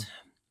thing about,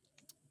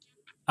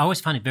 I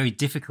always find it very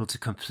difficult to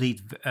complete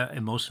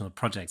emotional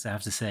projects, I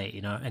have to say,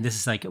 and this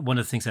is like one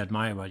of the things I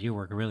admire about your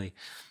work, really.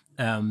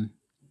 And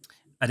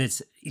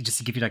it's just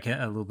to give you like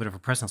a little bit of a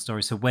personal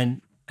story. So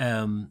when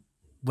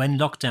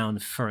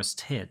lockdown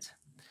first hit,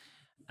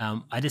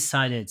 I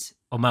decided,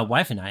 or my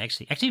wife and I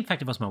actually, in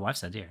fact, it was my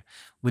wife's idea.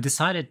 We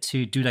decided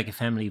to do like a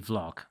family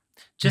vlog,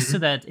 just so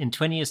that in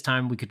 20 years'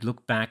 time, we could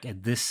look back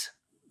at this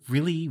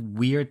really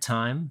weird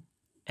time,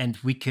 and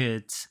we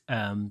could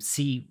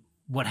see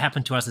what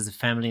happened to us as a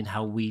family and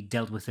how we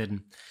dealt with it,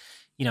 and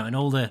and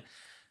all the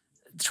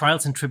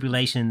trials and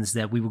tribulations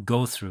that we would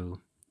go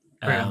through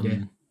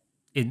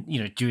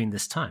during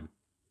this time.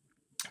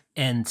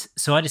 And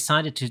so I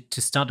decided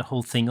to start the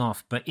whole thing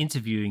off by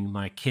interviewing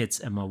my kids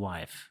and my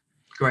wife.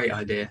 Great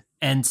idea.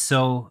 And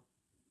so,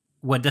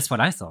 that's what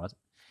I thought.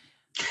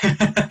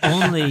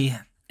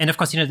 And of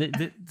course,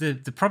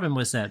 the problem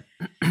was that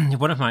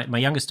one of my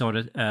youngest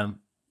daughter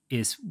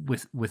is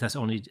with us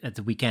only at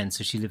the weekend,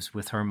 so she lives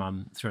with her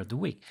mom throughout the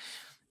week.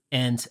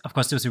 And of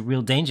course, there was a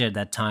real danger at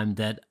that time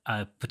that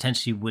I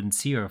potentially wouldn't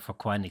see her for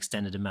quite an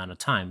extended amount of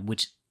time,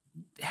 which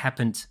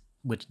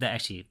that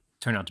actually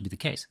turned out to be the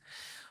case.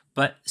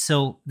 But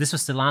so this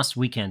was the last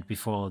weekend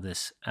before all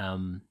this,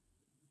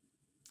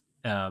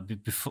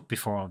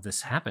 before all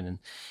this happened,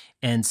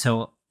 and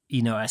so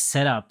I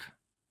set up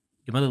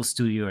in my little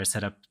studio. I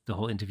set up the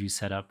whole interview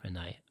setup, and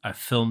I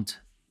filmed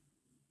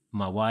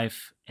my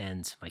wife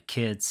and my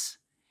kids,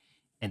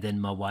 and then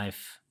my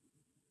wife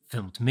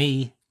filmed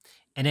me.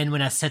 And then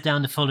when I sat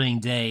down the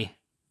following day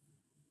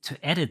to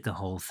edit the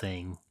whole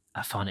thing,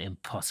 I found it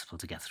impossible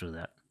to get through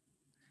that.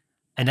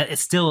 And I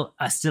still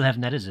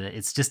haven't edited it.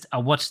 It's just, I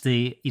watched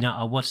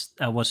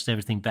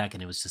everything back,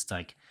 and it was just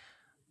like,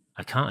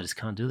 I just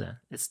can't do that.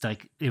 It's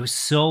like, it was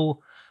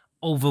so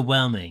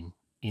overwhelming,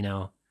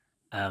 to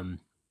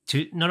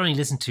not only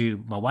listen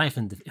to my wife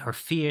and her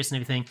fears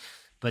and everything,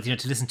 but,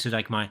 to listen to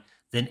like my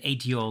then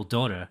 8-year-old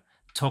daughter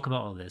talk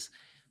about all this,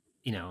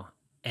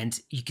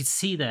 and you could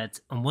see that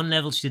on one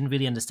level, she didn't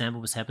really understand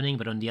what was happening,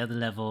 but on the other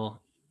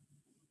level,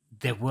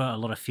 there were a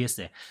lot of fears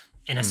there.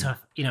 And I sort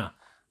of,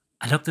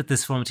 I looked at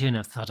this raw material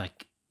and I thought,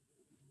 like,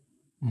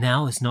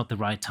 now is not the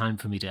right time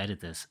for me to edit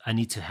this. I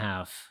need to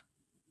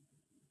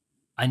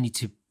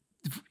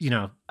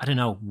I don't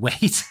know,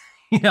 wait,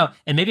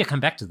 and maybe I come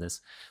back to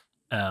this.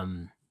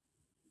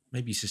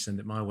 Maybe you should send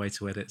it my way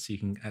to edit so you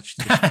can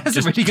actually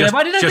just really good.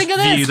 Why did I think of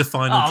this? View the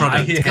final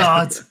product. My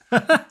God.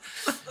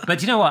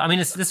 But you know what? I mean,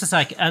 this is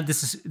like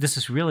this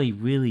is really,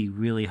 really,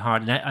 really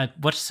hard. And I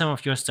watched some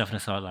of your stuff and I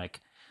thought like,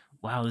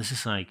 wow, this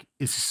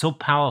is so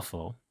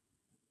powerful.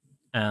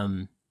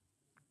 To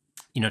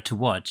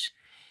watch.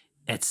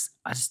 I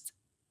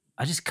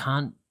just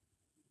can't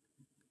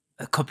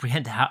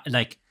comprehend how.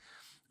 Like,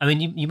 I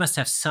mean, you must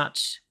have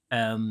such. I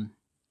don't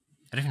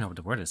even know what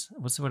the word is.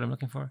 What's the word I'm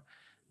looking for?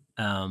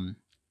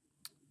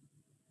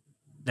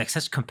 Like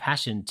such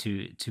compassion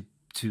to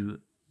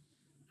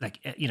like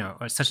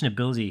or such an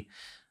ability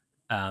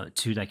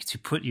to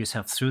put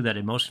yourself through that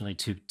emotionally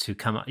to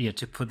come up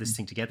to put this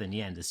thing together in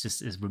the end. It's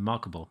just is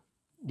remarkable.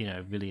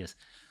 It really is.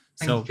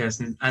 Thank you,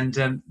 Kersten.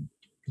 And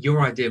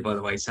your idea, by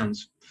the way,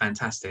 sounds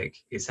fantastic.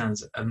 It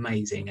sounds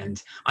amazing,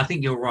 and I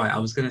think you're right. I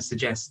was going to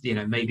suggest,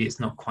 maybe it's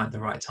not quite the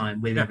right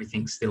time with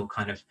everything still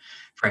kind of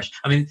fresh.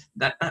 I mean,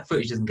 that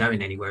footage isn't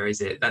going anywhere, is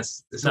it?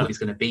 It's always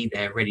going to be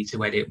there, ready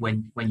to edit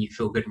when you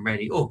feel good and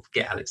ready, or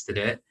get Alex to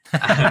do it.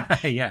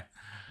 Yeah.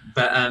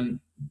 But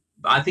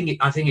I think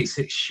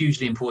it's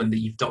hugely important that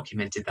you've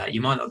documented that.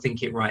 You might not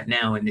think it right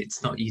now, and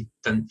you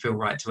don't feel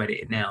right to edit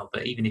it now.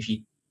 But even if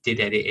you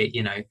did edit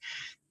it,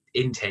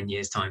 in 10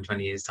 years time,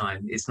 20 years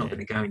time, it's not going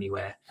to go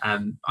anywhere.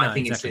 I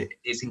think exactly.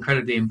 It's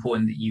incredibly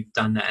important that you've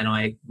done that,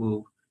 and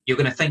you're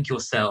going to thank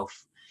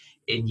yourself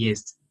in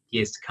years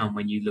to come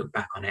when you look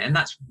back on it. And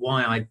that's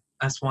why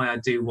I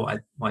do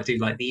what I do,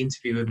 like the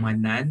interview with my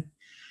nan.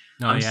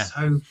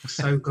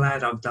 So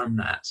glad I've done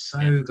that.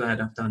 Glad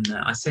I've done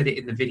that. I said it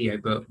in the video,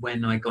 but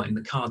when I got in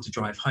the car to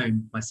drive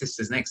home, my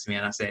sister's next to me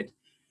and I said,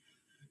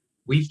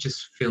 we've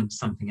just filmed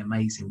something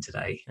amazing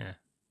today. Yeah.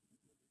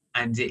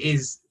 And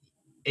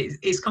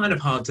it's kind of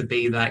hard to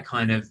be that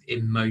kind of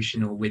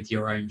emotional with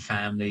your own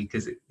family,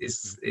 because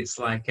it's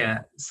like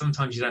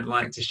sometimes you don't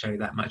like to show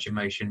that much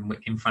emotion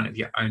in front of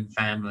your own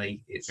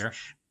family.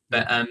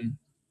 But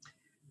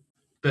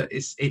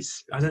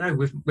it's I don't know,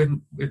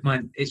 with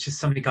mine, it's just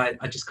something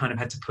I just kind of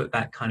had to put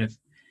that kind of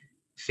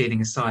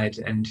feeling aside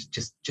and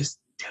just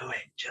do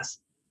it,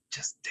 just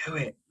do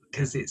it,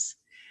 because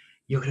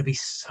you're going to be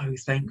so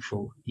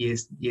thankful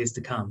years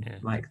to come. Yeah.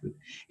 Like,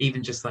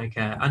 even just like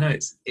I know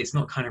it's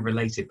not kind of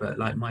related, but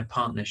like my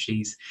partner,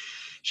 she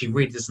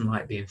really doesn't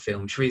like being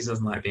filmed. She really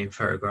doesn't like being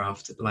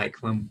photographed. Like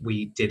when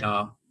we did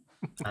our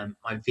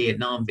my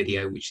Vietnam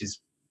video, which is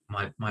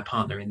my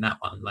partner in that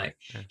one, like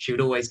she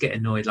would always get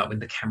annoyed like when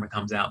the camera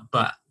comes out.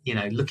 But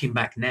looking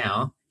back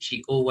now,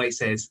 she always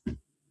says,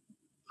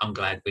 I'm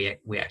glad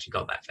we actually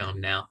got that film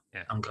now.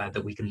 Yeah. I'm glad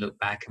that we can look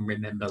back and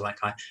remember, like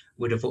I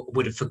would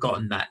have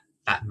forgotten that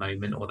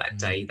moment or that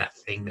day, that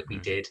thing that we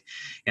did.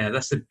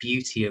 That's the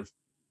beauty of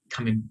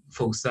coming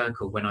full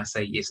circle when I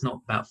say it's not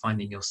about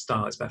finding your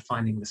star, it's about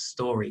finding the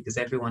story, because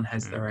everyone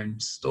has their own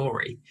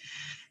story,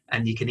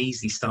 and you can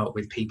easily start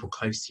with people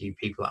close to you,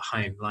 people at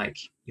home, like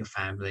your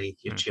family,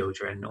 your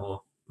children,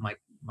 or my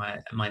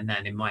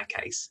nan in my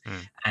case.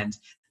 And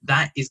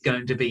that is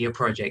going to be a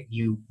project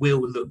you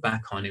will look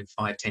back on in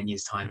 5-10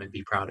 years time and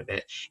be proud of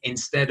it,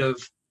 instead of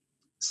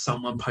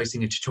someone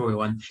posting a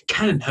tutorial and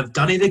can have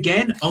done it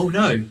again. Oh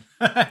no.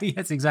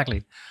 Yes,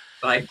 exactly.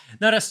 Like,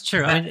 no, that's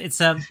true. I mean, it's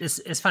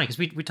funny because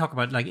we talk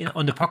about, like,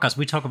 on the podcast,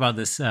 we talk about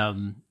this a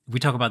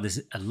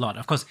lot.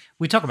 Of course,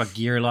 we talk about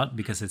gear a lot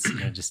because it's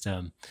just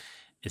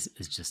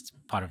it's just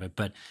part of it.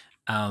 But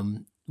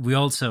we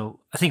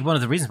also, I think one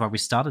of the reasons why we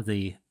started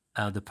the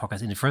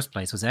podcast in the first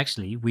place was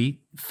actually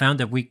we found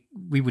that we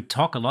would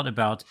talk a lot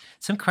about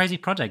some crazy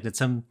project that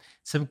some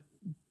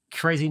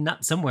crazy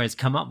nut somewhere has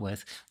come up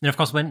with. And of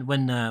course,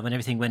 when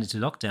everything went into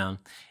lockdown,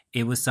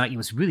 it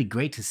was really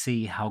great to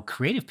see how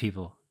creative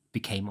people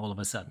became all of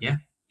a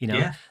sudden.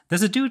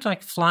 There's a dude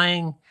like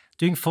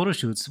doing photo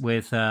shoots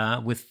with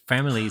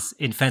families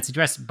in fancy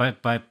dress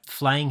by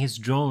flying his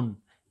drone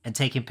and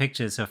taking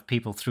pictures of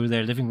people through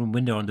their living room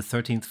window on the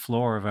 13th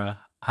floor of a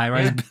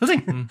high-rise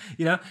building. And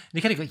you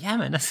kind of go, yeah,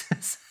 man,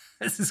 this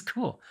is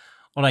cool.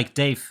 Or like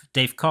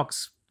Dave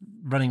Cox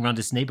running around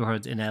this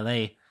neighborhood in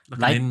LA.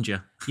 Like a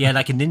ninja. Yeah,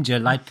 like a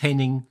ninja, light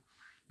painting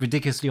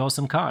ridiculously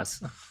awesome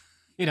cars.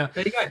 There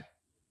you go.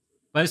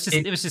 But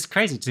it was just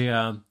crazy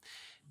to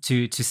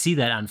see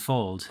that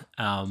unfold.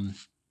 And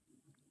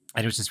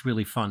it was just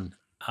really fun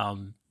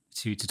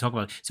to talk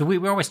about. So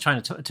we're always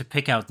trying to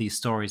pick out these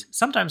stories.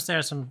 Sometimes there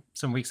are some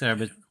weeks that are a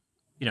bit,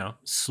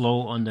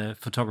 slow on the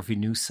photography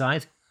news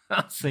side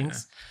of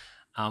things.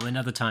 And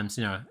other times,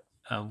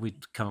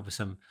 we'd come up with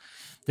some.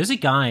 There's a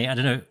guy, I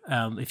don't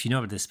know if you know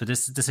about this, but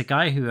there's a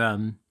guy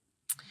who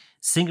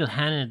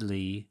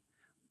single-handedly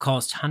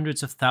caused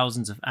hundreds of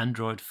thousands of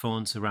Android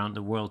phones around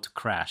the world to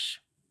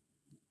crash.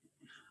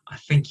 I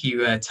think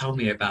you told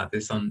me about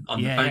this on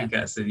the phone,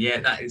 Kersten. Yeah,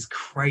 that is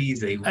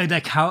crazy.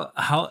 Like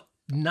how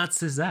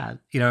nuts is that?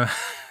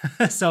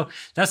 So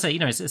that's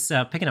it's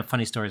picking up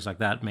funny stories like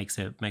that makes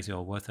it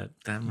all worth it.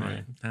 Damn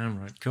right.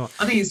 Cool.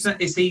 I think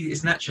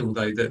it's natural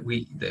though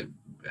that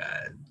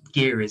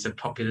gear is a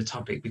popular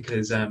topic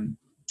because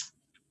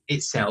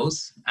it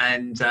sells,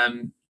 and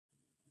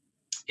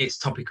it's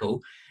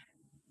topical.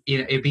 You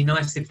know, it'd be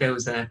nice if there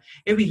was it'd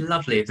be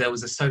lovely if there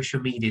was a social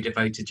media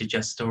devoted to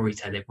just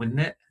storytelling, wouldn't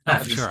it?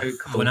 That'd be so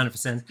cool.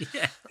 100%.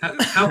 Yeah.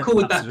 How cool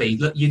would that be?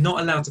 Look, you're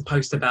not allowed to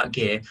post about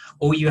gear.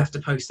 All you have to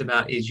post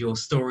about is your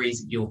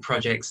stories, your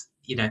projects,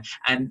 you know,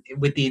 and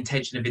with the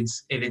intention of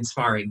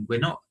inspiring. You're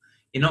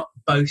not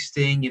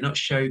boasting, you're not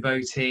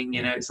showboating,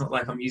 you know, it's not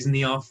like I'm using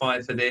the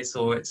R5 for this,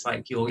 or it's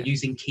like you're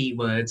using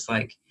keywords.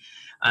 Like,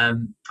 I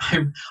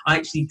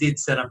actually did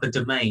set up a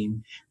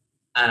domain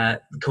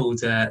called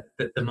the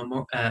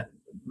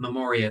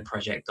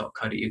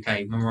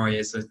memoriaproject.co.uk. Memoria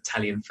is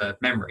Italian for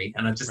memory,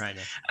 and I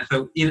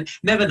thought, you know,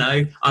 never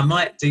know, I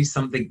might do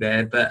something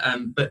there, but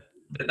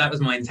that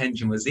was my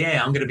intention, was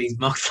I'm going to be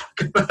Mark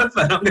Zuckerberg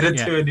and I'm going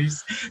to do a new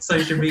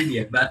social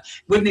media. But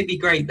wouldn't it be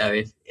great though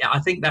if, I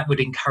think that would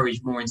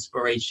encourage more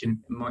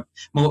inspiration, more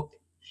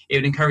it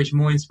would encourage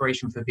more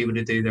inspiration for people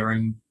to do their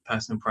own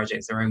personal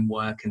projects, their own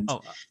work, and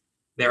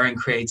their own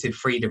creative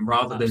freedom,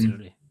 rather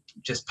than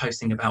just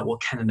posting about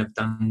what Canon have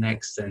done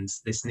next and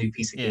this new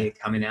piece of gear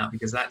coming out,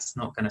 because that's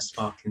not going to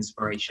spark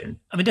inspiration.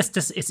 I mean,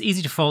 it's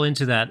easy to fall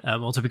into that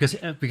also because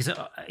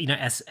you know,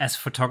 as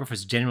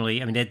photographers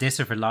generally, I mean, they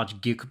serve a large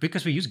gear,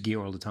 because we use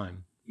gear all the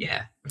time.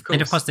 Yeah, of course.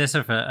 And of course, they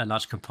serve a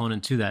large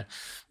component to that.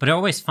 But I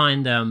always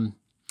find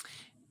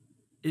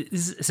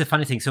it's a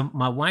funny thing. So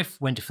my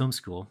wife went to film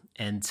school,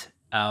 and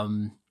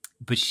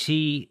but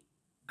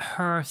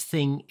her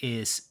thing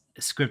is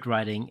script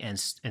writing and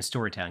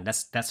storytelling.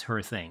 That's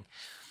her thing.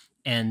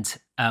 And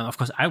of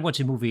course, I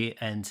watch a movie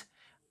and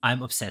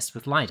I'm obsessed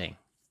with lighting,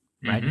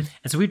 right? Mm-hmm.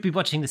 And so we'd be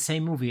watching the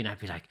same movie and I'd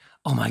be like,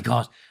 oh my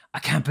God, I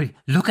can't believe,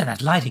 look at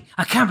that lighting.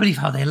 I can't believe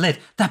how they lit.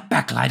 That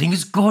backlighting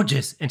is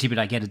gorgeous. And she'd be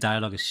like, yeah, the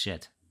dialogue is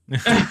shit.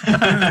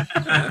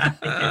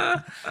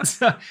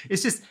 So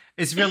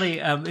it's really,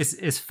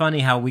 it's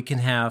funny how we can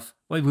have,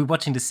 we're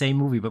watching the same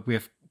movie, but we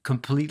have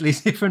completely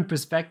different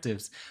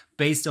perspectives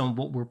based on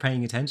what we're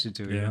paying attention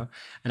to, you know.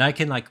 And I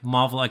can like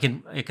marvel, I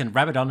can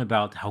rabbit on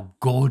about how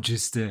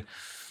gorgeous the,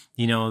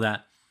 you know,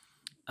 that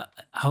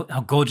how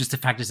gorgeous the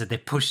fact is that they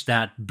push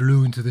that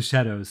blue into the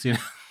shadows, you know.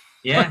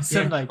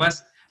 Like, well,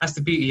 that's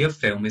the beauty of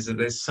film, is that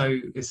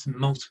it's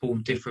multiple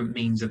different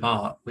means of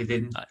art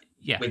within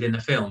within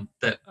a film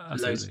that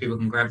loads of people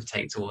can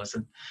gravitate towards,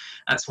 and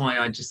that's why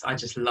I just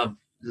love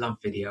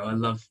video. I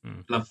love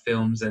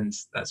films, and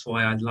that's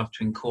why I love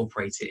to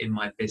incorporate it in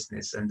my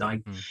business, and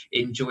I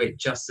enjoy it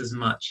just as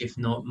much, if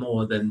not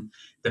more, than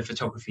the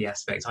photography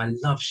aspect. I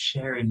love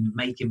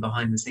making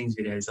behind the scenes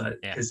videos,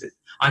 because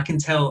I can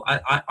tell,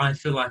 I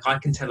feel like I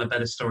can tell a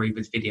better story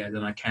with video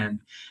than I can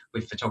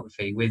with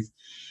photography. With,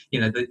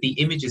 you know, the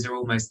images are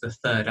almost the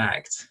third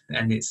act,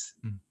 and it's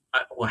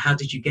well, how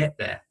did you get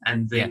there?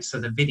 And so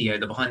the video,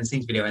 the behind the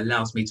scenes video,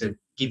 allows me to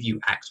give you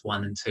acts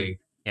 1 and 2.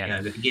 You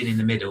know, the beginning,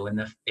 the middle, and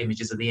the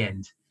images at the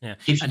end.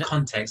 Gives you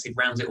context. It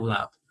rounds it all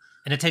up.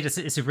 And I tell you,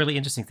 it's a really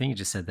interesting thing you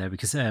just said there,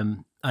 because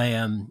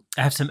I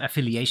have some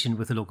affiliation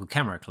with a local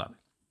camera club,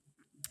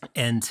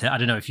 and I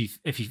don't know if you've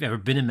ever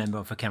been a member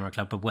of a camera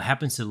club, but what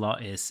happens a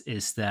lot is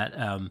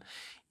that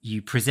you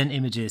present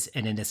images,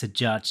 and then there's a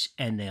judge,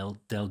 and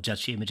they'll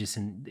judge the images,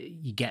 and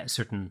you get a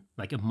certain,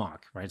 like, a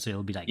mark, right? So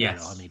it'll be like, I don't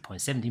know how many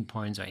points, 17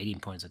 points or 18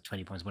 points or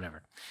 20 points,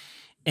 whatever.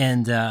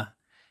 And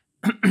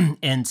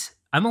and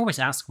I'm always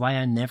asked why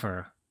I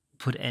never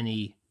put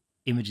any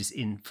images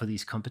in for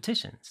these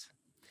competitions,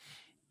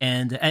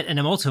 and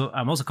I'm also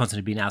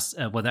constantly being asked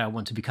whether I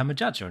want to become a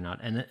judge or not,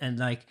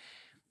 and I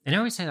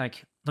always say,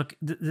 like, look,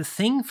 the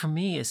thing for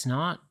me is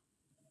not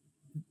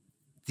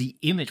the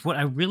image. What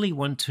I really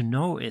want to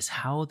know is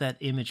how that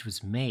image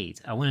was made.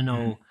 I want to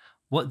know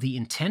what the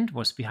intent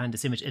was behind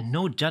this image, and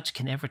no judge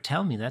can ever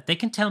tell me that. They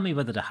can tell me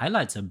whether the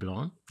highlights are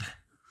blown.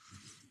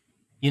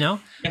 You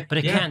know, but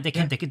they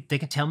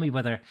can tell me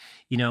whether,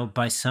 you know,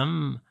 by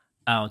some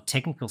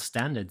technical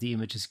standard the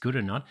image is good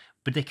or not.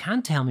 But they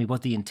can't tell me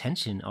what the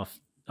intention of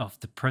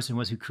the person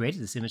was who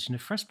created this image in the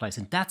first place,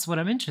 and that's what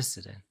I'm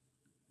interested in.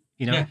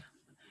 You know,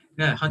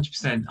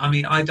 100%. I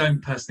mean, I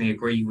don't personally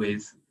agree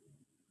with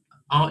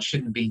art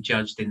shouldn't be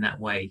judged in that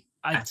way.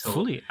 I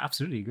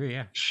absolutely agree.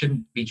 Yeah,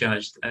 shouldn't be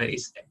judged.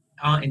 It's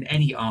art in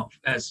any art,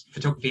 as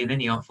photography in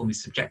any art form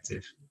is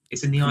subjective.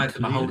 It's in the eye of the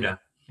beholder.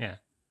 Yeah.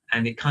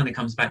 And it kind of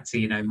comes back to,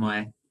 you know,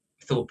 my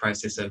thought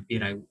process of, you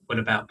know, what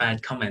about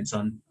bad comments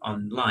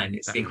online?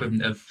 It's the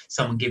equivalent of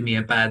someone giving me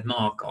a bad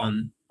mark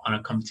on a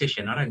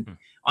competition.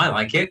 I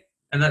like it,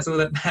 and that's all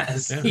that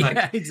matters.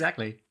 Like,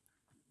 exactly.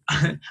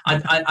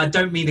 I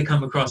don't mean to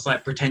come across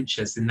like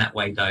pretentious in that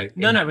way, though.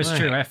 No, it's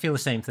true. I feel the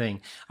same thing.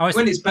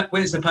 When it's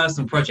a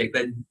personal project,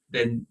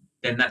 then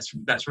that's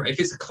right. If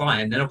it's a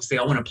client, then obviously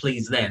I want to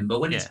please them.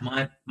 But when it's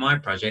my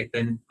project,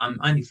 then I'm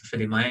only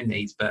fulfilling my own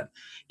needs. But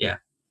yeah.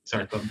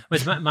 Sorry,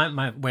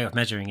 my way of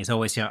measuring is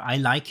always, you know, I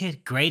like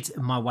it, great.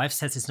 My wife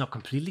says it's not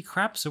completely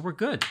crap, so we're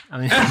good. I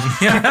mean,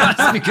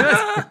 that's be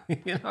good,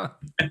 you know.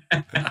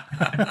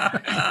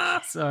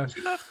 So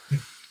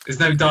there's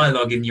no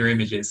dialogue in your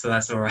images, so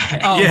that's all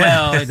right. Oh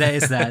well,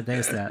 there's that.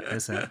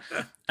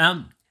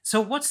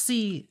 So what's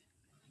the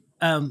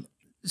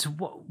So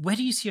where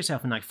do you see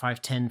yourself in like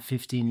 5, 10,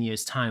 15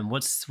 years time?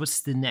 What's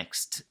the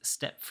next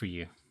step for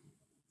you?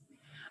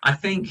 I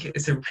think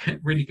it's a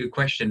really good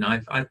question.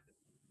 I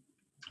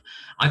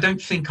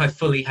don't think I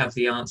fully have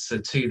the answer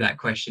to that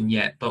question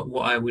yet, but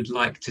what I would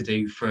like to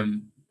do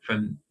from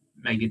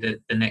maybe the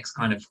next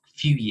kind of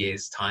few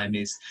years time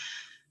is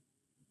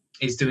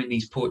doing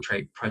these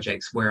portrait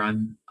projects where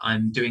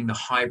I'm doing the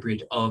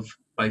hybrid of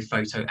both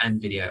photo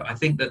and video. I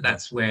think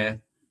that's where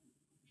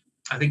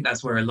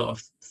a lot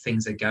of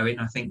things are going.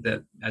 I think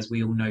that, as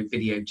we all know,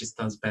 video just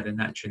does better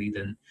naturally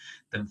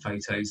than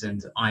photos,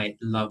 and I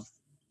love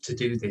to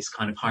do this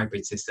kind of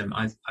hybrid system.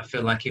 I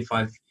feel like if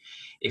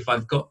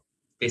I've got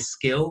this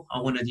skill, I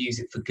want to use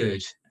it for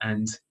good,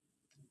 and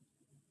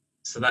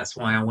so that's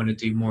why I want to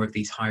do more of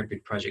these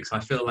hybrid projects. I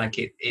feel like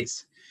it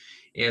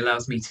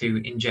allows me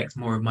to inject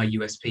more of my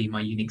USP,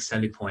 my unique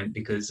selling point,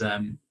 because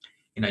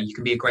you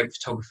can be a great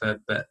photographer,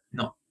 but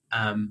not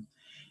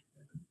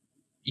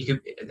you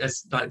can.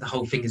 That's like the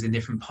whole thing is a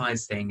different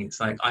pies thing. It's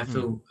like I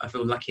feel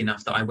lucky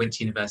enough that I went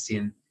to university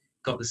and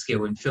got the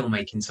skill in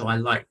filmmaking, so I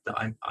like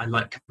that. I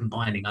like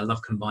combining. I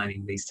love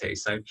combining these two.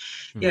 So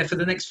yeah, for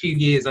the next few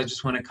years, I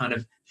just want to kind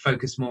of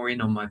focus more in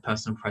on my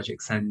personal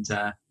projects and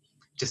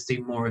just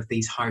do more of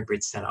these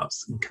hybrid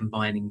setups and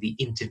combining the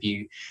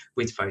interview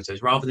with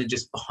photos rather than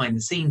just behind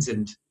the scenes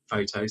and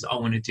photos. I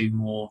want to do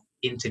more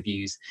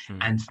interviews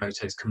and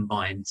photos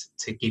combined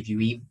to give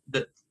you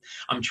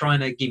I'm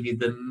trying to give you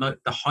the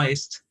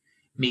highest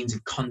means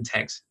of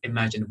context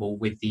imaginable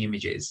with the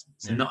images.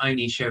 So not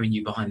only showing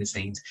you behind the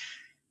scenes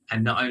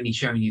and not only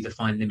showing you the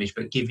final image,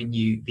 but giving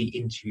you the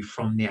interview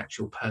from the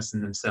actual person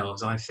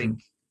themselves. I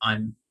think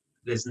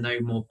there's no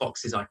more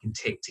boxes I can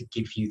tick to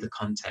give you the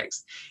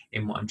context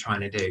in what I'm trying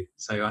to do.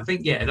 So I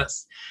think, yeah,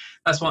 that's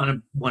what I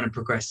want to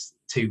progress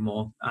to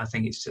more. I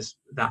think it's just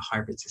that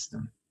hybrid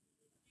system.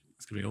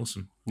 It's going to be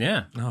awesome.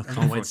 Yeah. Oh, I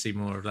can't wait to see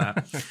more of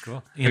that.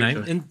 Cool.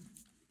 And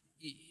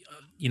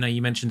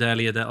you mentioned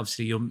earlier that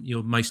obviously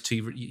your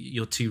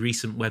two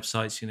recent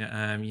websites,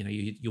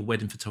 your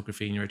wedding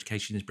photography and your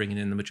education is bringing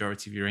in the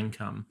majority of your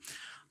income.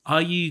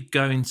 Are you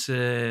going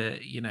to,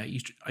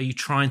 are you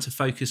trying to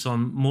focus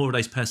on more of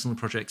those personal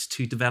projects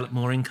to develop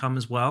more income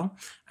as well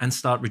and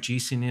start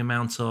reducing the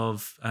amount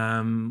of,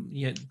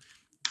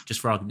 just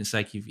for argument's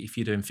sake, if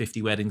you're doing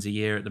 50 weddings a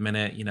year at the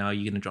minute, are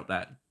you going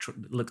to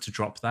look to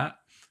drop that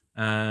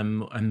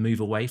and move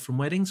away from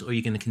weddings, or are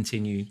you going to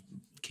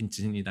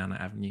continue down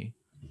that avenue?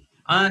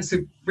 It's a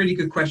really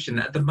good question.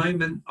 At the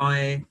moment,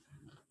 I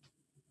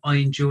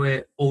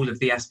enjoy all of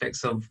the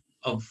aspects of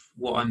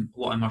what I'm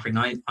offering.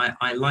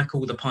 I like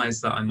all the pies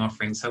that I'm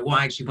offering. So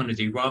what I actually want to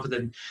do, rather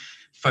than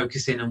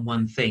focusing on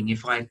one thing,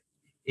 if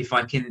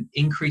I can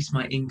increase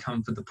my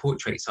income for the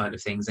portrait side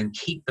of things and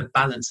keep the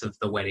balance of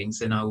the weddings,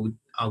 then I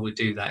would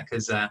do that,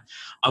 because I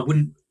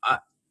wouldn't.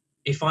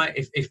 If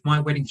my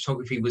wedding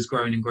photography was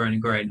growing and growing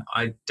and growing,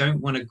 I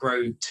don't want to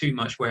grow too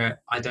much where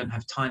I don't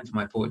have time for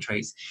my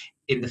portraits,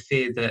 in the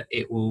fear that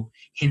it will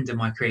hinder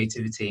my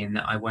creativity and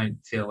that I won't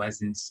feel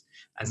as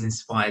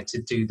inspired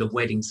to do the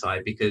wedding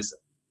side, because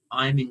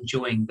I'm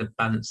enjoying the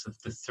balance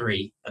of the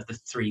three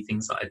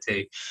things that I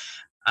do.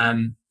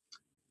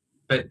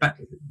 But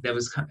there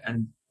was,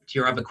 and to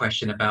your other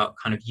question about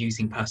kind of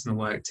using personal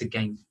work to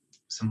gain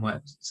some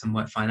work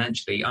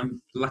financially,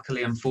 I'm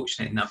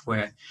fortunate enough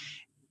where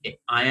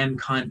I am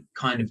kind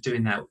of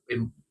doing that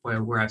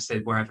where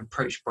I've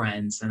approached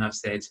brands and I've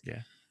said,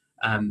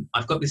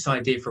 I've got this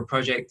idea for a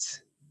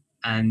project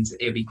and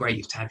it'd be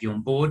great to have you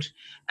on board.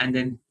 And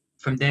then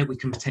from there, we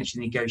can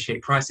potentially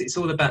negotiate price. It's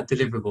all about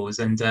deliverables.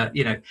 And,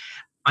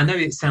 I know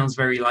it sounds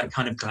very like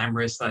kind of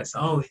glamorous, like,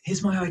 oh,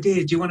 here's my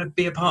idea. Do you want to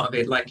be a part of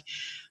it? Like,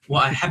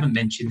 what I haven't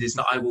mentioned is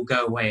that I will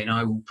go away and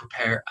I will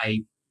prepare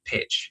a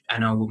pitch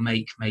and I will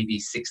make maybe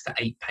 6 to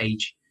 8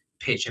 page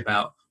pitch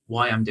about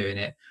why I'm doing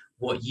it,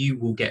 what you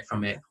will get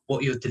from it,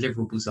 what your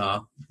deliverables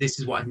are. This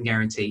is what I can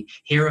guarantee.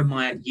 Here are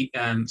my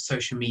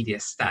social media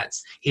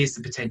stats. Here's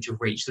the potential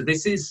reach. So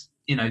this is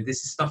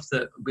stuff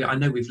that I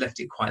know we've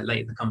left it quite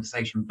late in the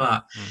conversation,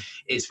 but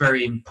it's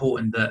very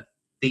important that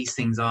these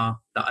things are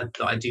that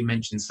I do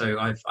mention. So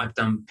I've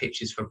done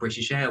pitches for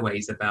British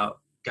Airways about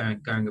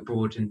going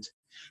abroad and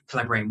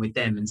collaborating with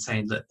them and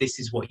saying, look, this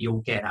is what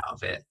you'll get out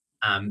of it.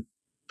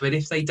 But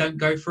if they don't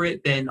go for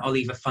it, then I'll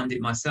either fund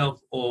it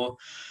myself, or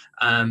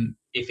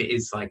if it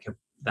is like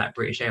that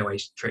British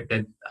Airways trip,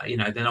 then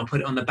then I'll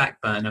put it on the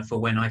back burner for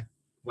when I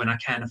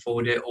can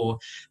afford it, or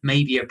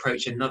maybe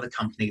approach another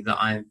company that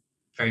I'm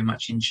very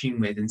much in tune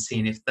with and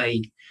seeing if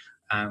they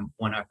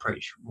want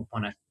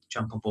to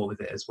jump on board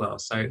with it as well.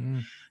 So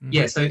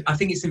so I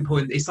think it's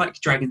important. It's like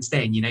Dragon's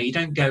Den, you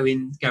don't go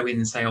in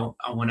and say, oh,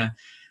 I want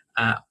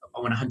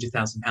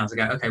 £100,000. I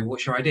go, okay,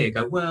 what's your idea?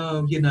 Go,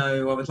 well,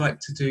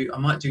 I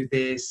might do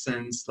this.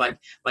 And like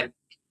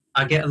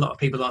I get a lot of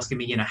people asking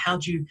me, how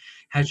do you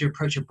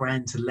approach a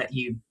brand to let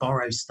you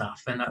borrow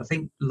stuff? And I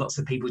think lots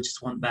of people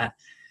just want that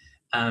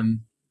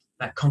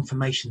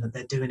confirmation that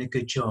they're doing a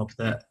good job,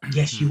 that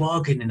yes, you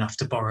are good enough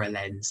to borrow a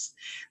lens.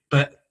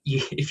 But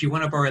if you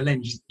want to borrow a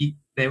lens,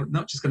 they're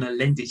not just going to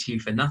lend it to you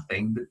for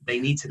nothing. They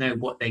need to know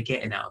what they're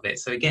getting out of it.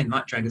 So again,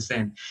 like Drag was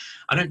saying,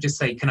 I don't just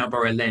say, can I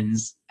borrow a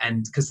lens?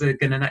 And because they're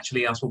going to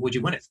naturally ask, well, what do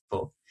you want it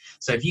for?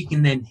 So if you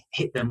can then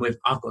hit them with,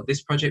 I've got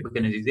this project, we're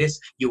going to do this,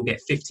 you'll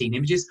get 15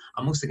 images.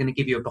 I'm also going to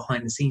give you a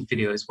behind the scenes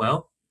video as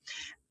well.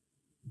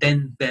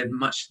 Then they're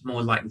much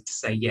more likely to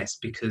say yes,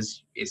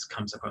 because it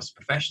comes across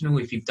professional.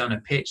 If you've done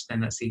a pitch, then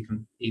that's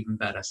even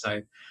better.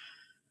 So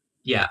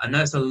yeah, I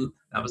know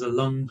that was a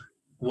long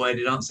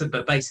worded answer,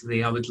 but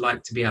basically I would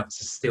like to be able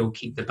to still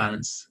keep the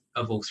balance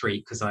of all three,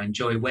 because I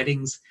enjoy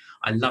weddings,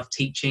 I love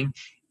teaching.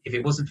 If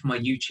it wasn't for my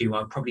YouTube,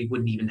 I probably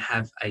wouldn't even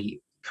have a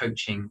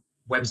coaching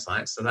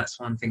website. So that's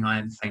one thing I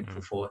am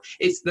thankful for.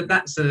 It's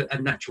that's a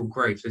natural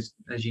growth,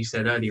 as you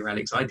said earlier,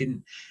 Alex. I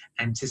didn't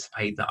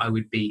anticipate that I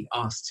would be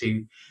asked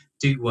to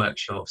do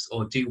workshops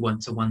or do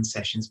one-to-one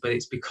sessions, but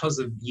it's because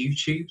of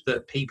YouTube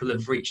that people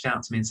have reached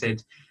out to me and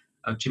said,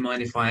 oh, do you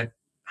mind if I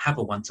have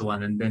a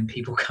one-to-one? And then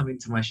people come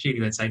into my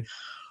studio and say,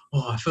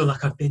 oh, I feel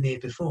like I've been here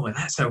before.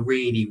 That's a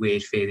really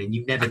weird feeling.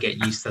 You never get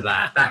used to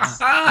that.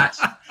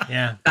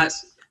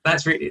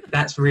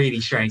 That's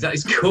really strange. That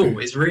is cool.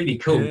 It's really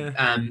cool.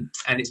 Yeah.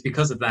 And it's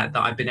because of that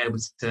I've been able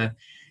to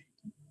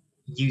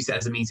use it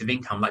as a means of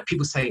income. Like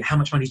people say, how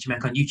much money do you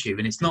make on YouTube?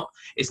 And it's not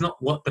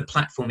what the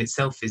platform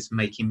itself is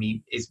making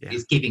me is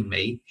giving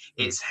me.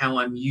 It's how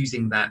I'm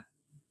using that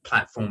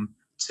platform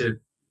to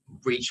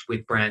reach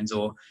with brands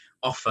or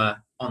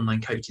offer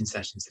online coaching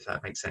sessions, if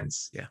that makes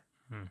sense. Yeah.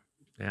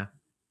 Yeah.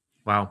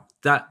 Wow.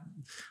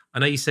 I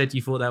know you said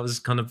you thought that was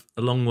kind of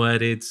a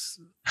long-worded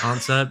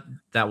answer.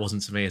 That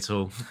wasn't to me at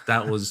all.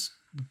 That was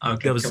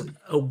there was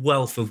a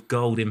wealth of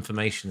gold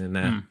information in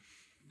there.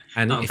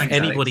 And if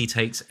anybody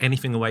takes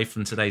anything away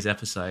from today's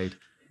episode,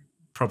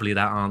 probably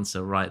that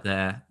answer right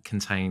there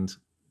contained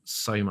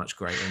so much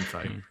great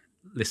info.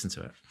 Listen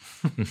to it.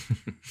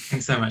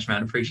 Thanks so much,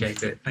 man.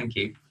 Appreciate it. Thank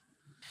you.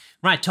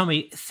 Right,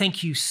 Tommy,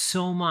 thank you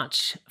so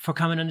much for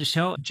coming on the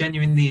show.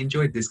 Genuinely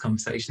enjoyed this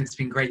conversation. It's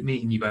been great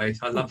meeting you both.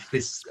 I love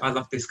this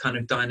kind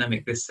of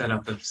dynamic, this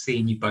setup of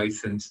seeing you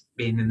both and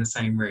being in the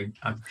same room.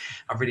 I've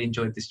really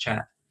enjoyed this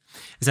chat.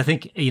 Because I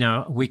think,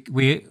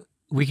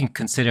 we can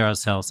consider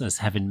ourselves as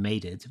having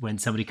made it when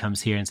somebody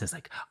comes here and says,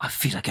 like, I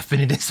feel like I've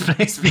been in this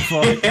place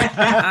before.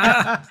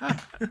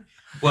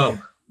 Well,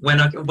 when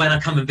I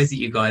come and visit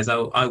you guys,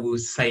 I will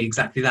say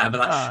exactly that.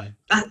 But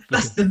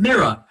that's the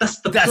mirror.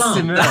 That's the plant.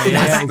 The mirror.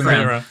 That's the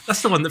mirror.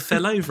 That's the one that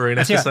fell over in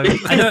episode.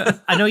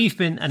 I know you've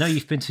been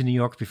to New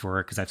York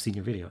before because I've seen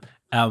your video.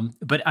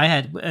 But I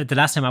had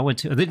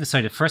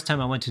the first time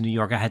I went to New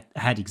York, I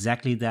had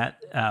exactly that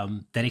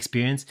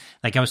experience.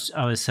 Like I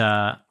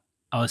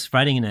was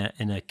riding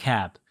in a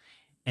cab,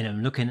 and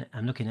I'm looking out,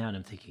 and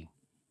I'm thinking,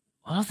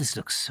 all of this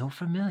looks so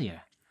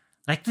familiar.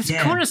 Like this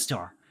corner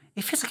store.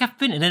 It feels like I've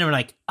been, and then we're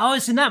like, oh,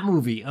 it's in that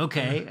movie.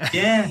 Okay.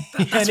 Yeah.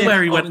 That's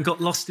where he went and got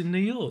lost in New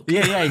York.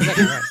 Yeah,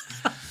 exactly right.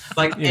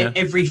 Like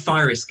every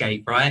fire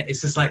escape, right?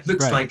 It's just like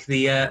looks like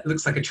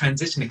a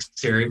transition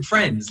exterior in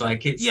Friends.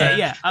 Like it's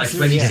like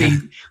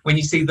when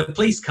you see the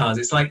police cars,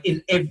 it's like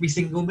in every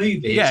single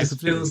movie. It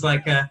just feels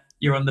like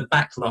you're on the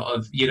back lot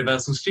of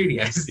Universal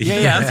Studios.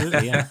 Yeah,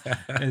 absolutely. Yeah,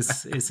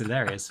 it's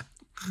hilarious.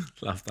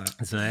 Love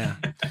that. So yeah.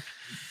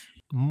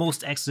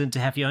 Most excellent to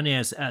have you on here.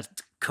 It's a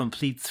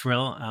complete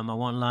thrill. I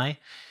won't lie.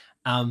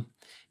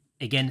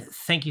 Again,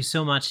 thank you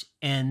so much.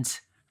 And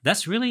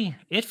that's really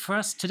it for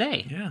us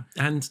today. Yeah.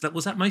 And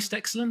was that most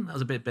excellent? That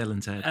was a bit Bill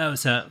and Ted. Oh,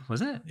 so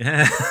was it?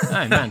 Yeah.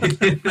 Oh, man.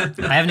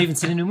 I haven't even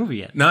seen a new movie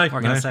yet. No.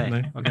 What can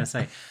I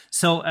say?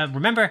 So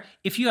remember,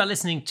 if you are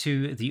listening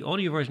to the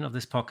audio version of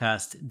this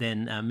podcast,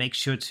 then make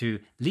sure to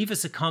leave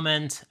us a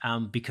comment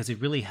because it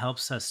really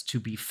helps us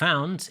to be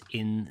found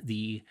in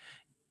the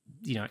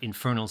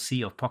infernal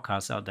sea of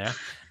podcasts out there.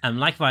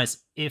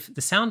 Likewise, if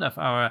the sound of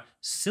our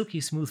silky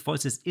smooth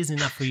voices is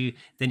enough for you,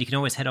 then you can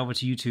always head over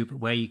to YouTube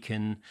where you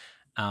can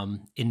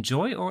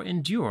enjoy or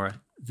endure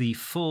the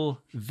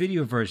full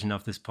video version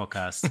of this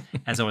podcast.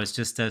 As always,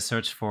 just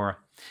search for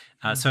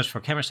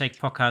Camera Shake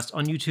Podcast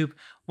on YouTube.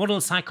 One little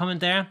side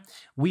comment there.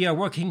 We are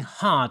working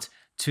hard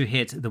to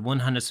hit the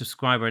 100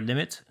 subscriber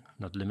limit.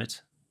 Not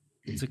limit.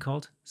 What's it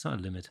called? It's not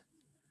a limit.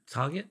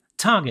 Target.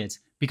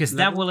 Because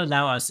that will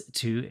allow us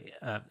to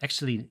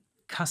actually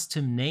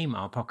custom name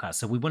our podcast.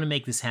 So we want to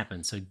make this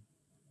happen. So,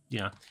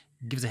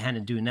 give us a hand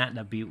in doing that.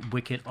 That'd be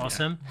wicked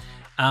awesome.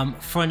 Yeah.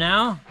 For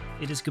now,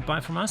 it is goodbye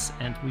from us,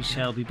 and we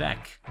shall be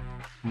back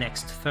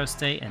next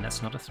Thursday, and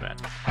that's not a threat.